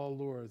Lord of all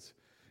lords.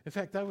 In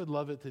fact, I would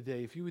love it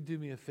today if you would do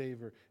me a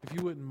favor, if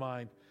you wouldn't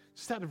mind,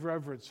 just out of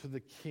reverence for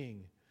the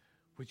King,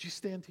 would you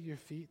stand to your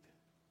feet?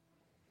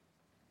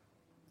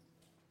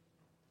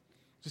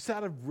 Just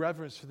out of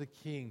reverence for the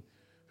King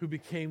who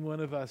became one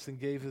of us and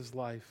gave his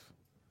life.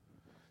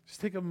 Just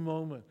take a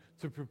moment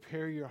to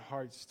prepare your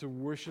hearts to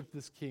worship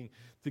this King,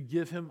 to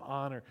give him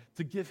honor,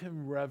 to give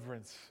him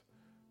reverence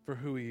for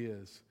who he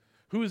is.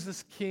 Who is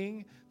this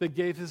King that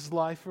gave his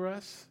life for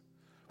us?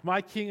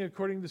 My King,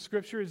 according to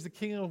Scripture, is the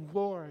King of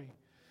glory.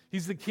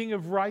 He's the King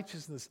of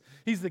righteousness.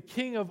 He's the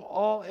King of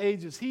all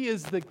ages. He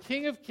is the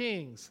King of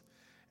kings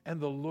and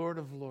the Lord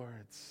of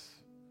lords.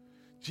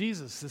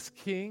 Jesus, this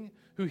King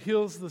who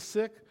heals the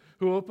sick,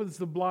 who opens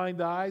the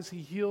blind eyes, he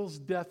heals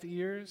deaf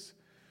ears.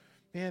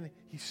 Man,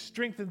 he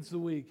strengthens the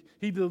weak.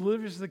 He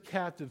delivers the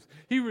captives.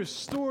 He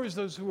restores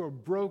those who are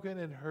broken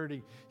and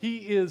hurting. He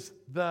is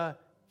the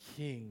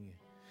King.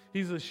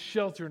 He's a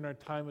shelter in our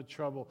time of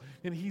trouble.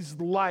 And he's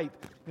light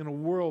in a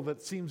world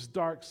that seems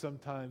dark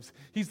sometimes.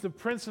 He's the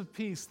Prince of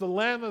Peace, the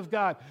Lamb of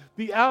God,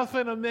 the Alpha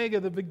and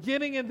Omega, the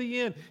beginning and the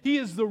end. He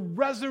is the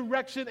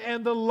resurrection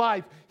and the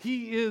life.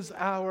 He is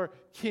our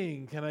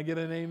King. Can I get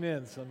an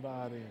amen,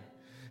 somebody?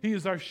 He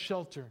is our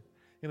shelter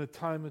in a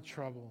time of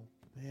trouble.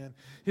 Man,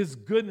 his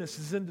goodness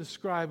is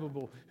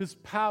indescribable. His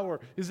power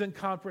is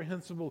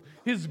incomprehensible.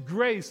 His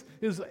grace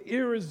is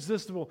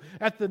irresistible.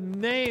 At the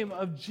name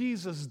of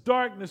Jesus,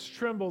 darkness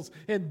trembles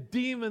and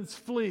demons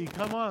flee.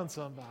 Come on,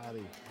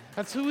 somebody.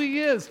 That's who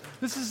he is.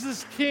 This is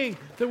this King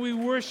that we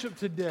worship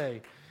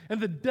today. And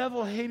the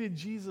devil hated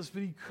Jesus,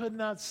 but he could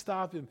not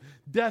stop him.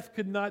 Death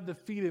could not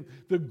defeat him.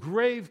 The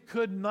grave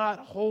could not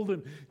hold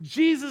him.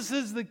 Jesus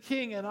is the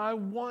King, and I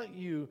want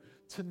you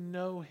to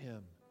know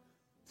him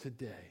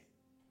today.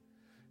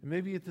 And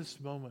maybe at this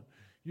moment,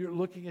 you're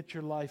looking at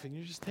your life and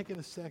you're just taking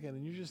a second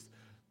and you're just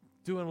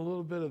doing a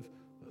little bit of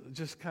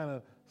just kind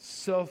of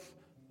self-thought.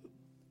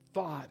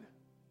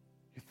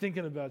 You're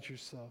thinking about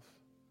yourself.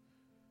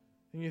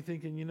 And you're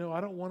thinking,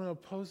 I don't want to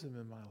oppose him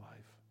in my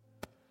life.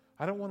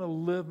 I don't want to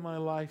live my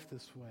life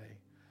this way.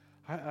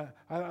 I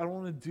don't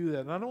want to do that.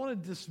 And I don't want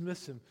to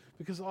dismiss him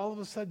because all of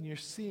a sudden you're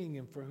seeing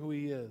him for who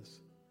he is.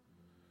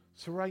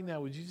 So right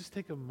now, would you just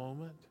take a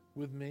moment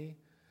with me?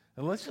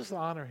 And let's just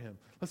honor him.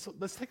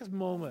 Let's take a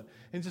moment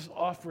and just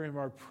offer him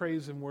our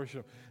praise and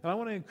worship. And I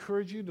want to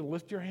encourage you to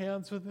lift your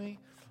hands with me,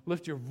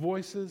 lift your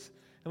voices,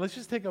 and let's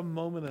just take a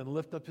moment and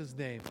lift up his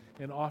name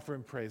and offer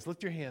him praise.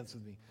 Lift your hands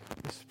with me.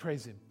 Let's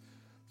praise him.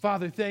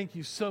 Father, thank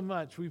you so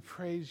much. We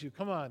praise you.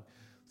 Come on.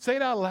 Say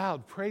it out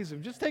loud. Praise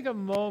him. Just take a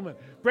moment.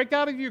 Break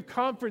out of your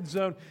comfort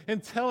zone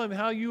and tell him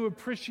how you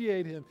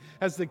appreciate him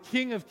as the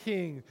King of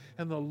Kings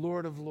and the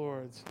Lord of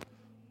Lords.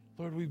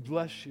 Lord, we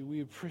bless you.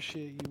 We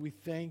appreciate you. We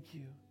thank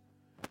you.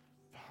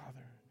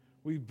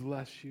 We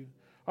bless you.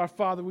 Our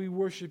Father, we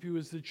worship you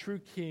as the true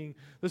King,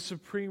 the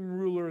supreme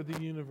ruler of the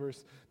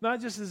universe.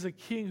 Not just as a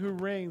king who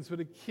reigns,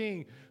 but a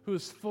king who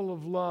is full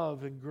of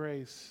love and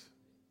grace.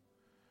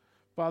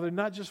 Father,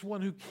 not just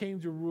one who came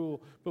to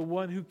rule, but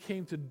one who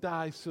came to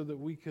die so that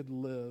we could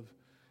live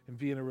and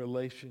be in a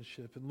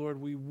relationship. And Lord,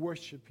 we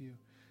worship you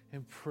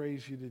and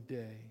praise you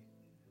today.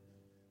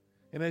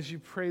 And as you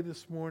pray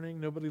this morning,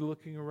 nobody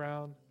looking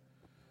around,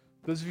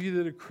 those of you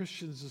that are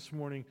Christians this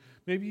morning,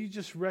 maybe you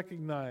just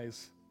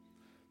recognize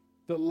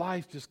that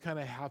life just kind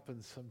of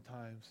happens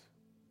sometimes.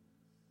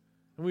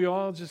 And we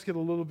all just get a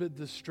little bit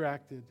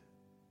distracted.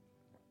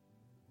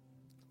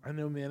 I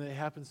know, man, it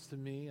happens to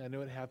me. I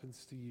know it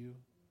happens to you.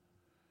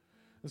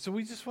 And so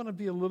we just want to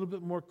be a little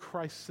bit more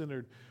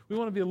Christ-centered. We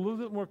want to be a little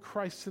bit more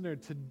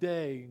Christ-centered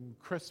today and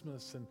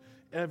Christmas and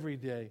every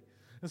day.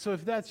 And so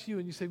if that's you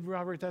and you say,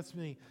 Robert, that's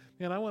me,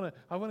 man, I want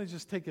to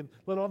just take and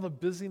let all the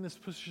busyness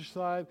push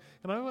aside,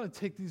 and I want to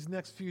take these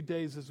next few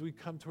days as we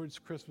come towards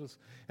Christmas,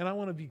 and I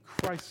want to be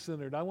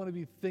Christ-centered. I want to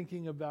be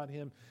thinking about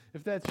him.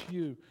 If that's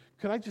you,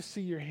 could I just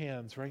see your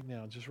hands right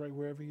now, just right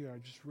wherever you are?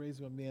 Just raise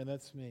them. Man,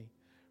 that's me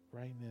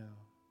right now.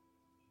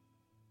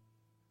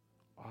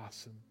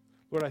 Awesome.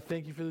 Lord, I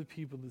thank you for the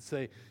people that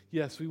say,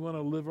 yes, we want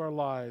to live our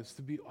lives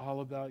to be all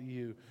about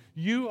you.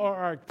 You are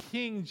our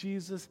King,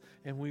 Jesus,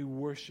 and we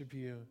worship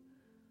you.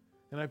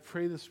 And I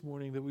pray this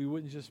morning that we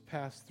wouldn't just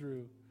pass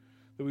through,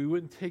 that we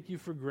wouldn't take you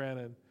for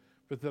granted,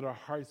 but that our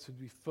hearts would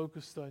be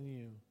focused on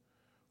you,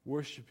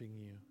 worshiping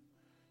you,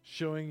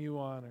 showing you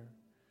honor,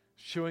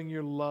 showing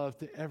your love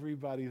to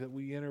everybody that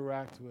we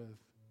interact with.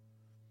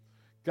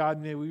 God,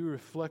 may we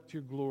reflect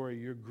your glory,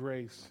 your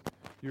grace,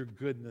 your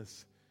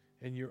goodness,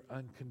 and your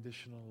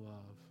unconditional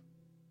love.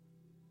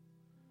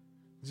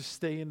 Just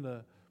stay in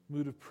the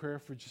mood of prayer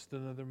for just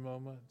another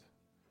moment.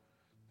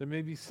 There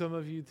may be some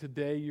of you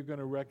today, you're going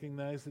to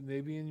recognize that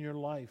maybe in your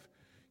life,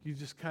 you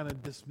just kind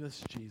of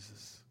dismissed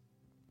Jesus.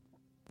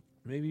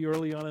 Maybe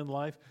early on in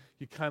life,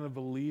 you kind of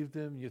believed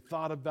him, you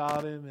thought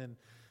about him, and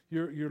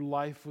your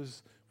life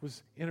was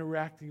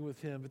interacting with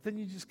him. But then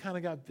you just kind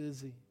of got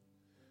busy.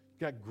 You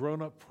got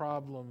grown-up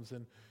problems,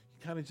 and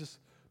you kind of just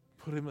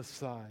put him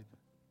aside.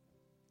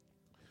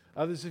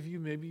 Others of you,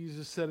 maybe you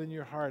just said in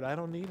your heart, I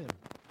don't need him.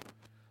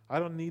 I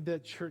don't need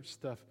that church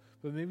stuff.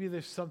 But maybe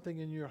there's something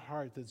in your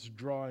heart that's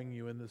drawing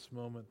you in this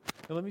moment.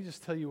 And let me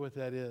just tell you what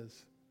that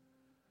is.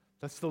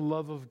 That's the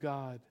love of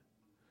God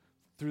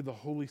through the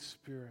Holy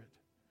Spirit.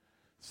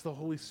 It's the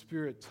Holy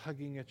Spirit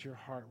tugging at your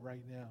heart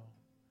right now.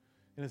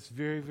 And it's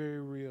very, very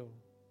real.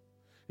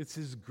 It's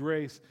His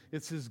grace.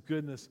 It's His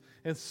goodness.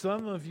 And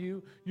some of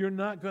you, you're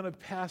not going to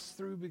pass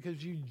through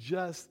because you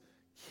just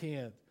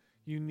can't.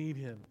 You need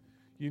Him.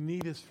 You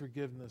need His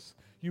forgiveness.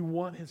 You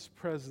want His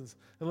presence.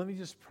 And let me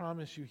just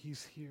promise you,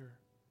 He's here.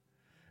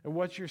 And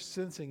what you're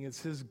sensing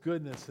is His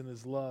goodness and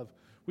His love.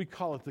 We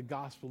call it the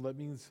gospel. That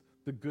means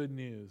the good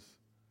news.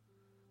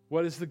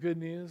 What is the good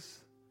news?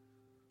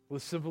 Well,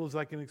 as simple as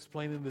I can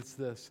explain it, it's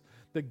this.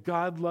 That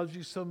God loves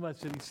you so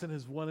much that He sent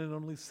His one and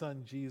only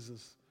Son,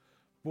 Jesus,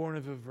 born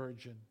of a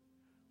virgin.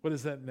 What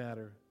does that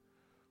matter?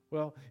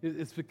 Well,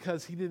 it's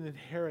because He didn't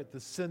inherit the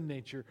sin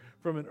nature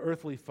from an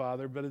earthly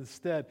father, but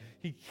instead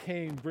He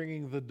came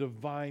bringing the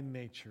divine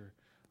nature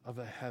of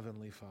a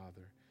heavenly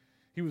Father.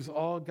 He was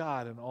all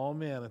God and all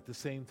man at the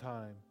same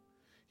time.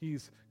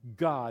 He's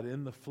God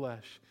in the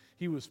flesh.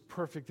 He was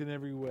perfect in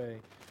every way.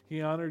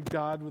 He honored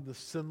God with a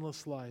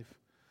sinless life.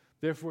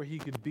 Therefore, He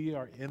could be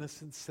our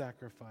innocent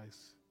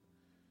sacrifice.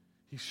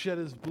 He shed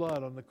His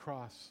blood on the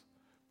cross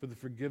for the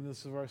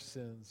forgiveness of our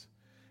sins.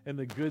 And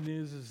the good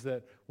news is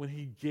that when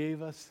He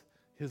gave us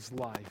His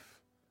life,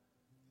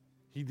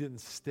 He didn't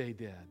stay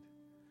dead.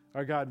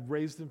 Our God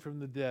raised Him from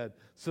the dead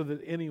so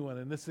that anyone,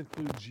 and this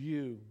includes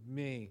you,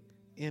 me,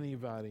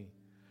 anybody,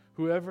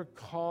 whoever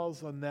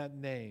calls on that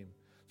name,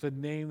 the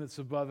name that's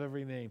above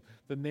every name,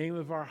 the name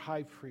of our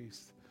high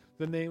priest,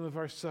 the name of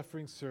our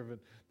suffering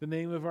servant, the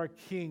name of our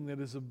King that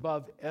is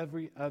above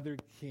every other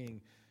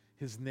king,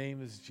 His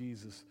name is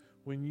Jesus.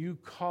 When you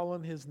call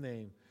on His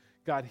name,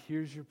 God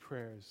hears your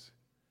prayers.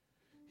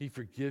 He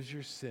forgives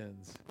your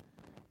sins,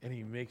 and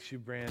He makes you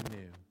brand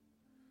new.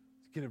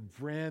 Get a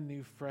brand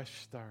new,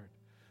 fresh start.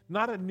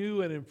 Not a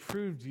new and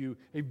improved you,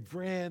 a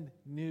brand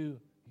new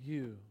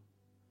you.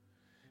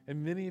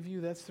 And many of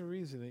you, that's the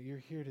reason that you're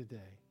here today.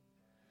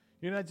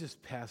 You're not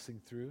just passing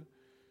through.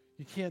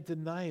 You can't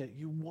deny it.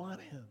 You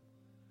want Him.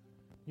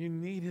 You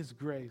need His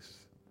grace.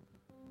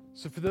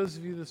 So for those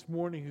of you this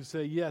morning who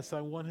say, yes,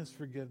 I want His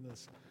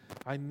forgiveness.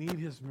 I need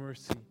His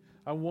mercy.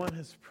 I want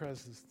His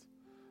presence.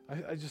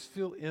 I just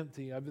feel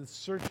empty. I've been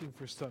searching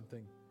for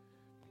something.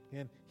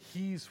 And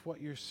He's what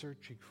you're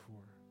searching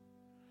for.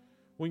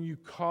 When you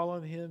call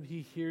on Him,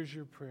 He hears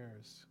your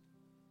prayers.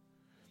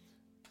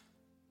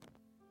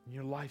 And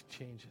your life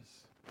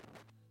changes.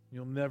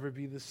 You'll never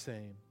be the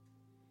same.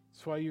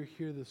 That's why you're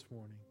here this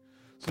morning.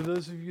 So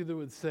those of you that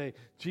would say,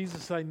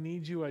 Jesus, I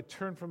need you. I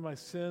turn from my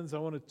sins. I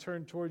want to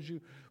turn towards you.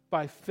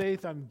 By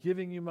faith, I'm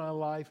giving you my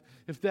life.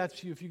 If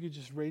that's you, if you could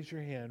just raise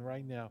your hand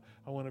right now,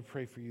 I want to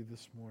pray for you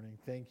this morning.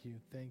 Thank you.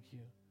 Thank you.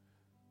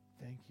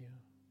 Thank you.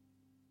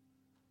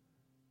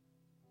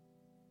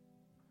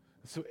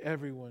 So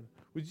everyone,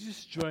 would you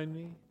just join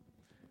me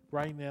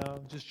right now?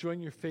 Just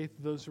join your faith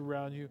with those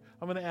around you.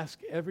 I'm going to ask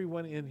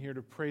everyone in here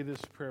to pray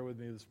this prayer with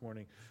me this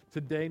morning.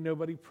 Today,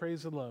 nobody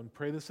prays alone.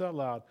 Pray this out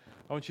loud.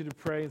 I want you to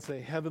pray and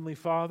say, Heavenly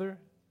Father,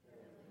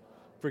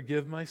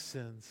 forgive my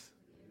sins.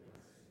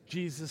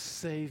 Jesus,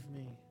 save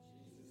me.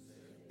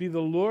 Be the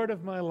Lord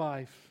of my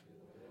life.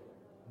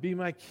 Be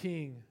my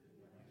King.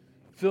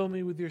 Fill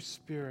me with your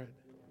Spirit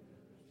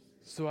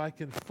so I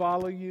can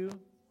follow you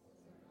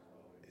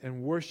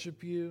and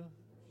worship you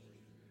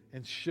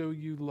and show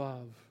you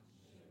love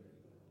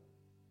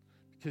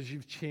because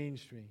you've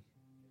changed me.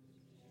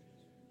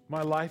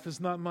 My life is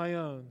not my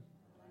own.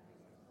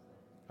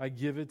 I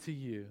give it to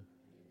you.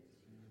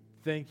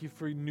 Thank you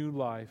for new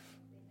life.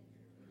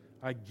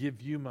 I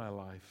give you my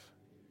life.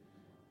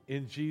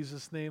 In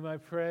Jesus' name I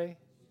pray.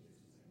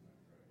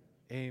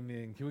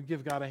 Amen. Can we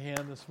give God a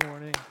hand this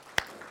morning?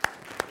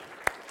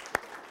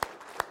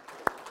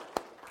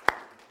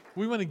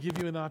 We want to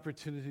give you an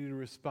opportunity to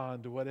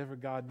respond to whatever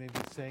God may be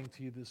saying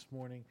to you this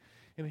morning.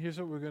 And here's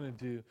what we're going to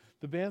do.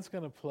 The band's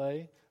going to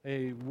play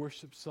a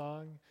worship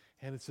song,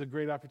 and it's a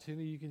great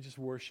opportunity. You can just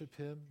worship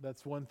Him.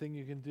 That's one thing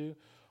you can do.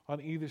 On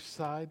either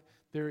side,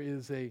 there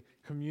is a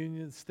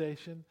communion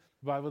station.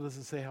 The Bible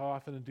doesn't say how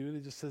often to do it.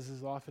 It just says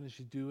as often as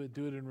you do it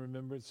in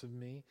remembrance of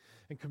me.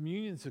 And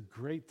communion is a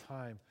great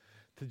time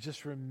to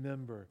just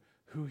remember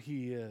who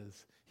He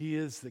is. He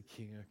is the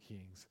King of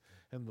Kings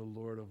and the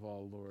Lord of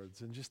all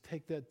lords. And just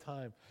take that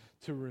time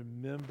to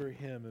remember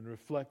Him and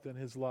reflect on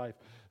His life.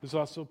 There's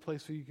also a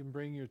place where you can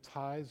bring your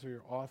tithes or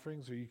your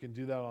offerings, or you can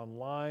do that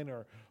online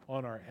or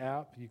on our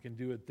app. You can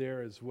do it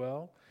there as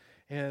well.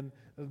 And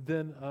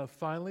then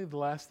finally, the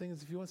last thing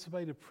is if you want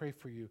somebody to pray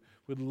for you,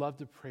 we'd love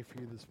to pray for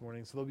you this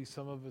morning. So there'll be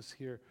some of us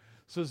here.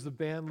 So as the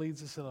band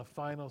leads us in a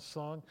final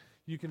song,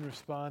 you can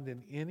respond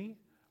in any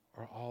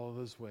or all of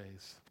those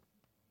ways.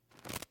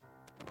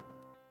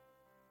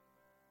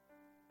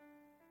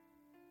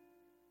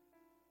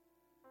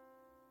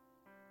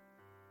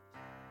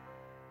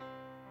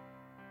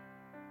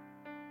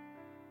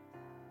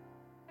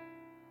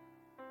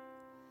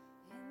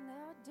 In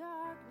the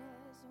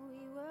darkness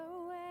we were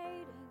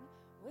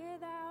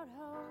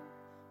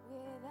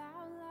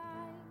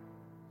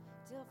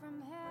till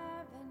from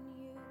heaven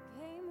you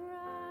came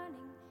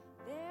running.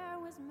 There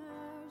was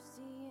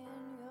mercy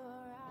in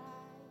your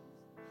eyes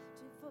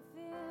to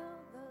fulfill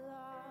the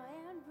law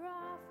and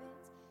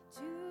prophets.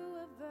 To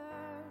a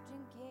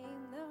virgin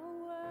came the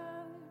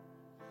word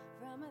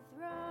from a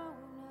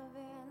throne of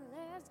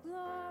endless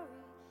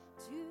glory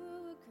to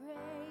a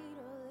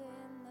cradle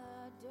in the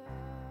dirt.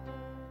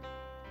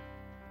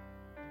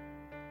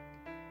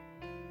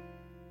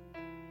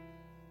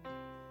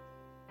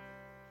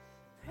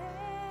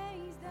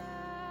 Praise the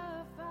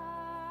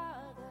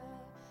Father,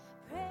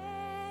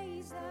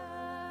 praise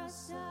the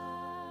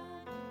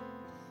Son,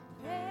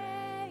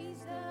 praise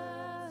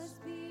the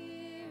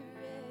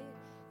Spirit,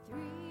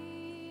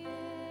 three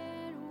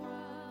in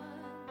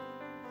one.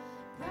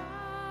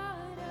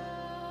 God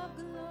of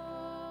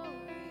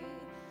glory,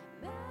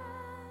 majesty,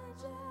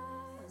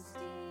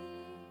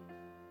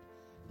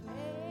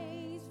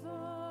 praise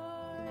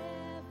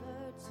forever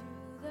to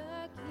the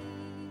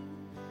King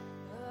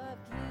of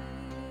Kings.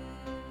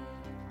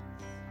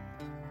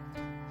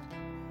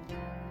 To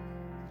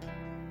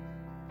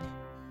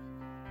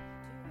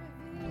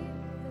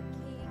reveal the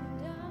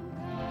kingdom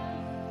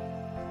come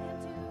and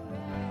to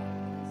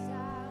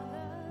reconcile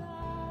the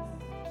lost,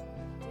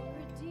 to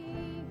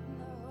redeem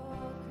the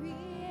whole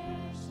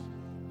creation.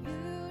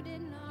 You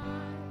did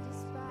not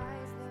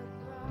despise the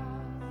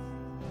cross,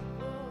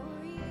 for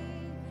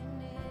even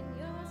in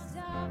your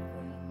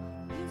suffering,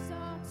 you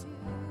saw to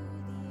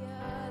the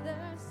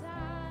other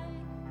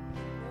side,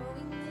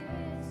 knowing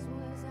this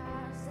was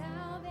our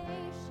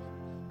salvation.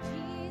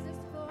 Jesus,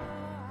 for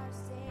our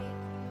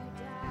sake, you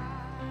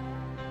died.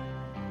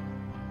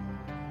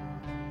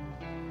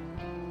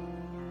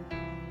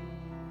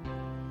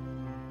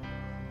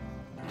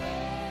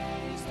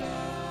 Praise the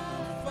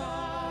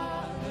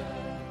Father,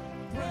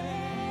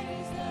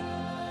 praise the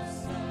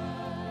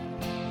Son,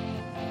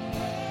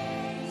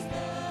 praise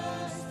the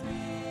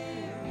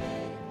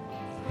Spirit,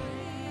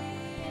 three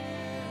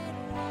in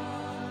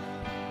one.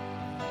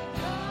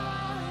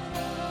 God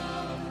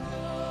of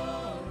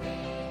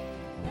glory,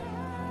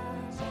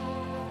 majesty,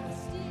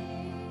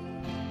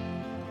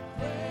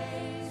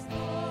 praise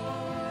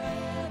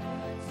forever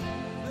to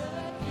the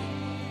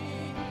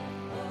King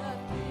of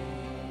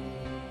Kings.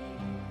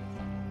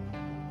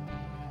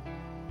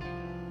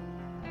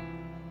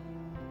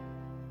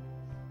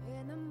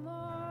 In the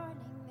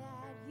morning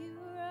that you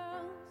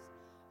rose,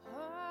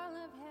 all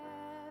of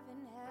heaven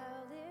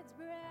held its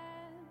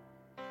breath,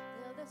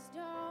 till the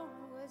stone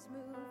was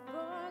moved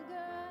for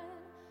good,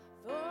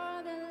 for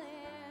the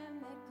Lamb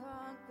that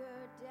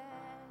conquered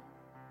death.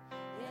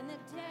 And the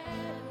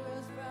dead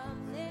rose from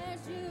their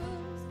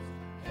tombs,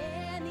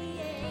 and the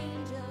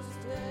angels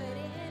stood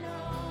in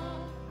awe,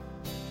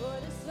 for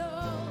the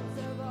souls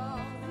of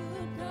all who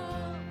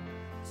come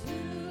to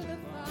the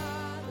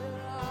Father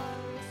are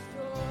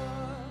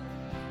restored.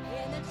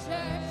 And the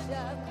church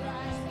of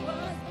Christ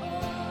was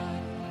born,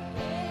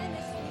 in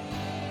the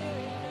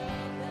spirit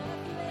of the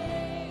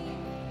flame.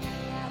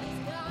 Now this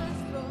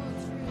gospel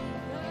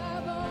truth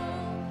of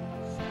all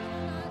shall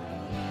not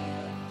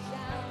feel,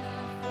 shall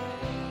not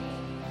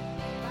fade.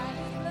 By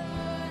His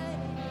blood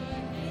and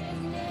in His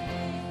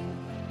name,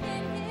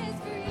 in His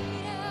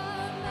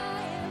freedom I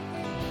am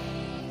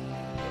free.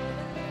 For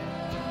the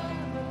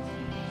love of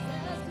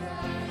Jesus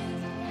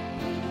Christ,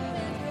 who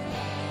has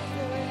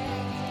resurrected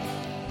me.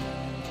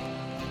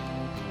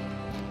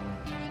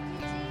 Thank you,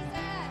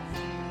 Jesus.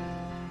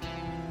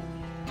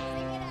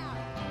 Sing it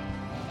out.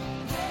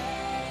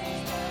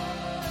 Praise the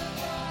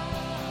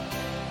Father,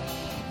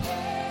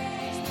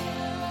 praise the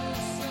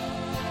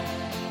Son,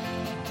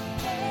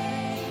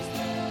 praise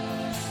the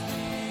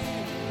Spirit,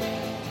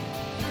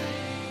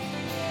 three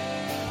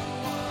in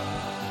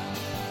one.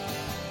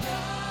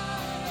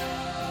 God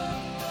of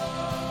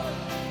glory,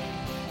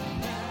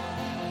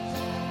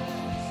 majesty,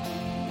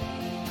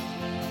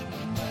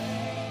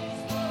 praise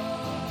forever to the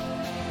King of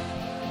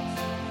Kings.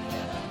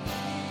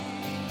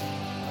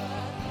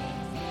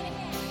 Sing it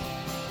again.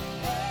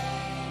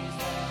 Praise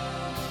the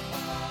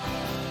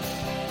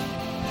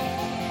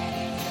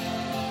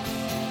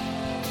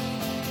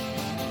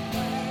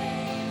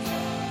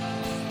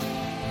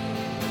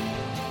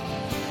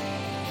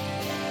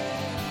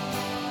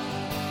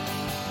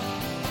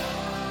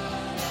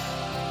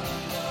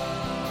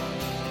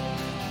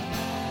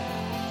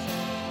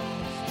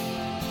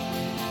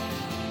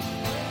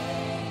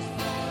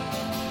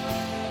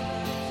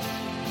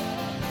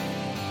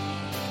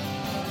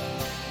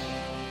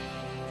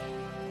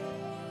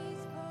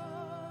Praise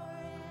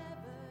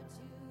forever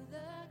to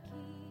the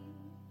King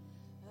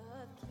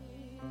of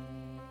Kings.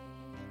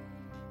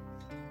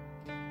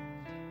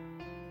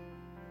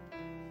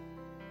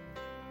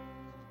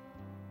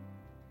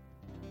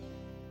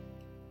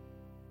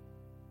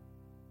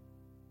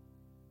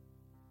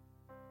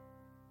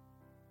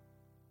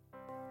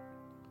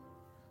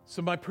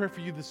 So my prayer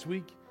for you this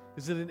week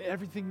is that in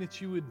everything that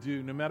you would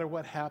do, no matter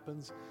what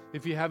happens,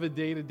 if you have a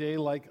day-to-day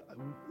like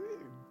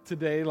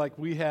today, like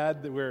we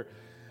had, that where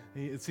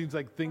it seems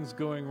like things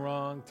going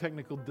wrong,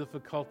 technical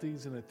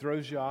difficulties, and it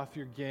throws you off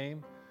your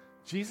game,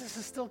 Jesus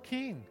is still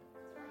king.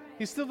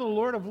 He's still the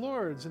Lord of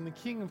Lords and the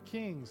King of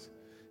Kings.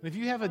 And if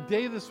you have a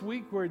day this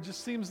week where it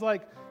just seems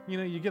like,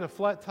 you get a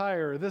flat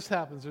tire or this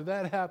happens or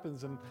that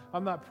happens, and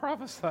I'm not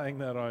prophesying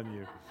that on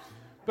you,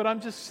 but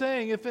I'm just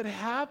saying if it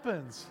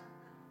happens,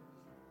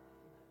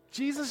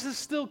 Jesus is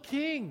still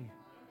King.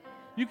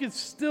 You can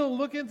still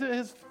look into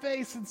his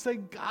face and say,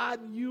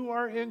 God, you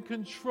are in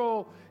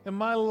control and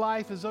my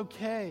life is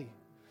okay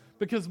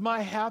because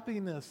my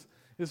happiness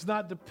is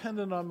not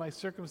dependent on my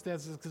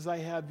circumstances because I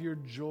have your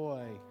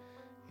joy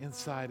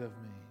inside of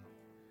me.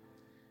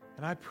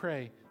 And I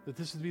pray that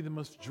this would be the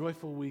most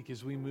joyful week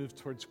as we move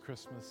towards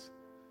Christmas.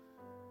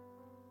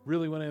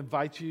 Really want to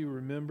invite you,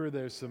 remember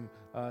there's some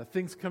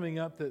things coming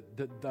up that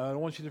I don't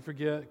want you to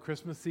forget.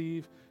 Christmas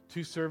Eve,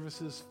 2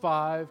 services,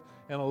 5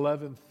 and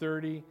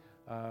 11:30.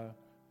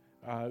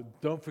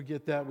 Don't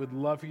forget that. We'd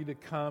love for you to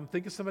come.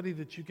 Think of somebody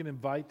that you can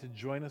invite to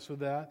join us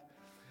with that.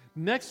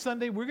 Next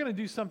Sunday, we're going to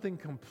do something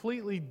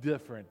completely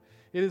different.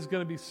 It is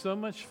going to be so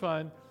much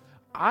fun.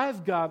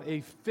 I've got a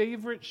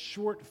favorite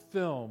short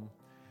film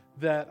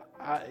that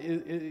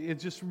it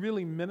just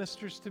really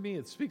ministers to me.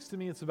 It speaks to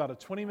me. It's about a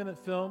 20-minute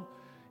film.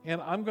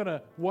 And I'm going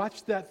to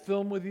watch that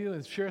film with you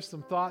and share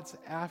some thoughts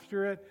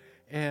after it.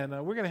 And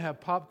we're going to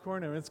have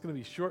popcorn, and it's going to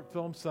be Short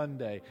Film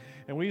Sunday.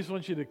 And we just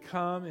want you to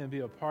come and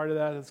be a part of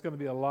that. It's going to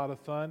be a lot of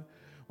fun.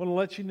 I want to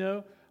let you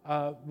know,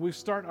 we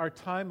start our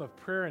time of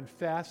prayer and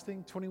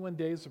fasting. 21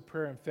 days of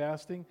prayer and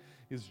fasting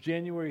is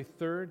January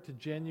 3rd to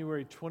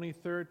January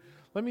 23rd.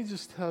 Let me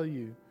just tell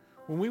you,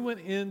 when we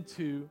went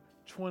into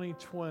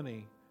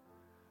 2020,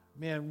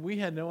 man, we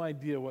had no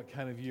idea what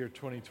kind of year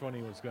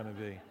 2020 was going to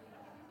be.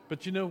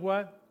 But you know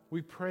what?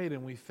 We prayed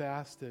and we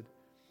fasted.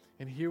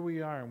 And here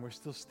we are, and we're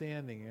still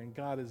standing, and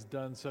God has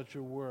done such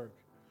a work.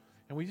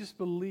 And we just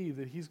believe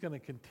that he's going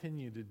to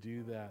continue to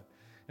do that.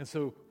 And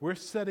so we're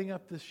setting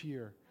up this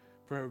year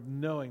for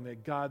knowing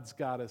that God's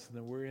got us and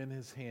that we're in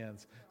his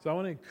hands. So I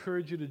want to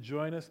encourage you to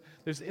join us.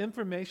 There's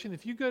information.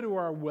 If you go to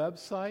our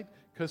website,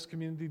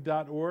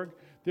 coastcommunity.org,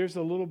 there's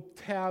a little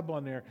tab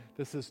on there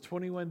that says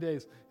 21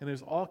 days, and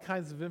there's all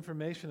kinds of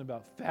information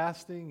about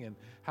fasting and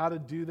how to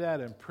do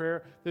that and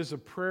prayer. There's a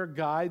prayer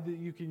guide that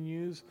you can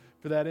use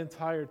for that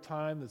entire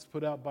time that's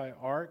put out by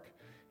ARC.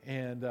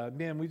 And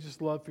man, we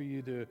just love for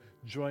you to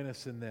join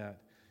us in that.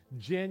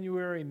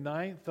 January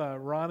 9th,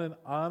 Ron and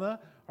Anna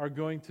are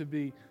going to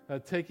be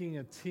taking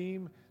a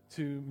team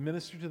to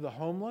minister to the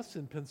homeless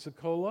in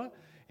Pensacola.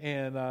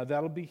 And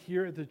that'll be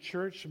here at the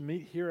church.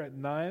 Meet here at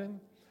 9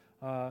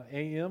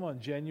 a.m.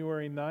 on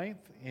January 9th.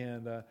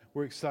 And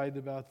we're excited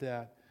about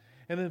that.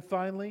 And then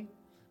finally,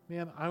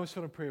 man, I just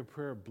want to pray a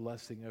prayer of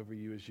blessing over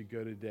you as you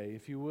go today.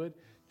 If you would,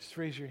 just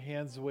raise your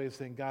hands away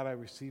saying, God, I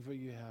receive what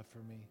you have for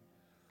me.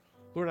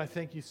 Lord, I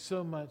thank you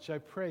so much. I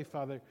pray,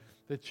 Father,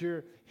 that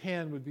your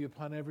hand would be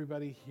upon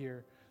everybody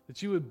here,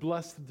 that you would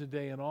bless them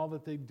today in all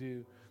that they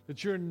do,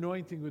 that your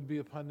anointing would be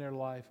upon their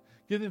life.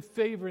 Give them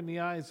favor in the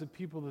eyes of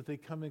people that they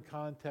come in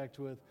contact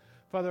with.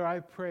 Father, I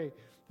pray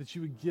that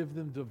you would give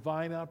them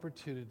divine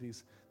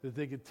opportunities, that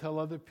they could tell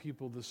other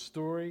people the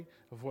story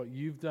of what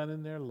you've done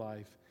in their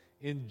life.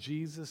 In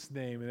Jesus'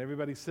 name. And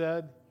everybody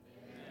said,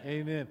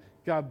 Amen. Amen.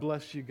 God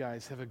bless you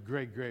guys. Have a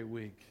great, great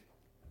week.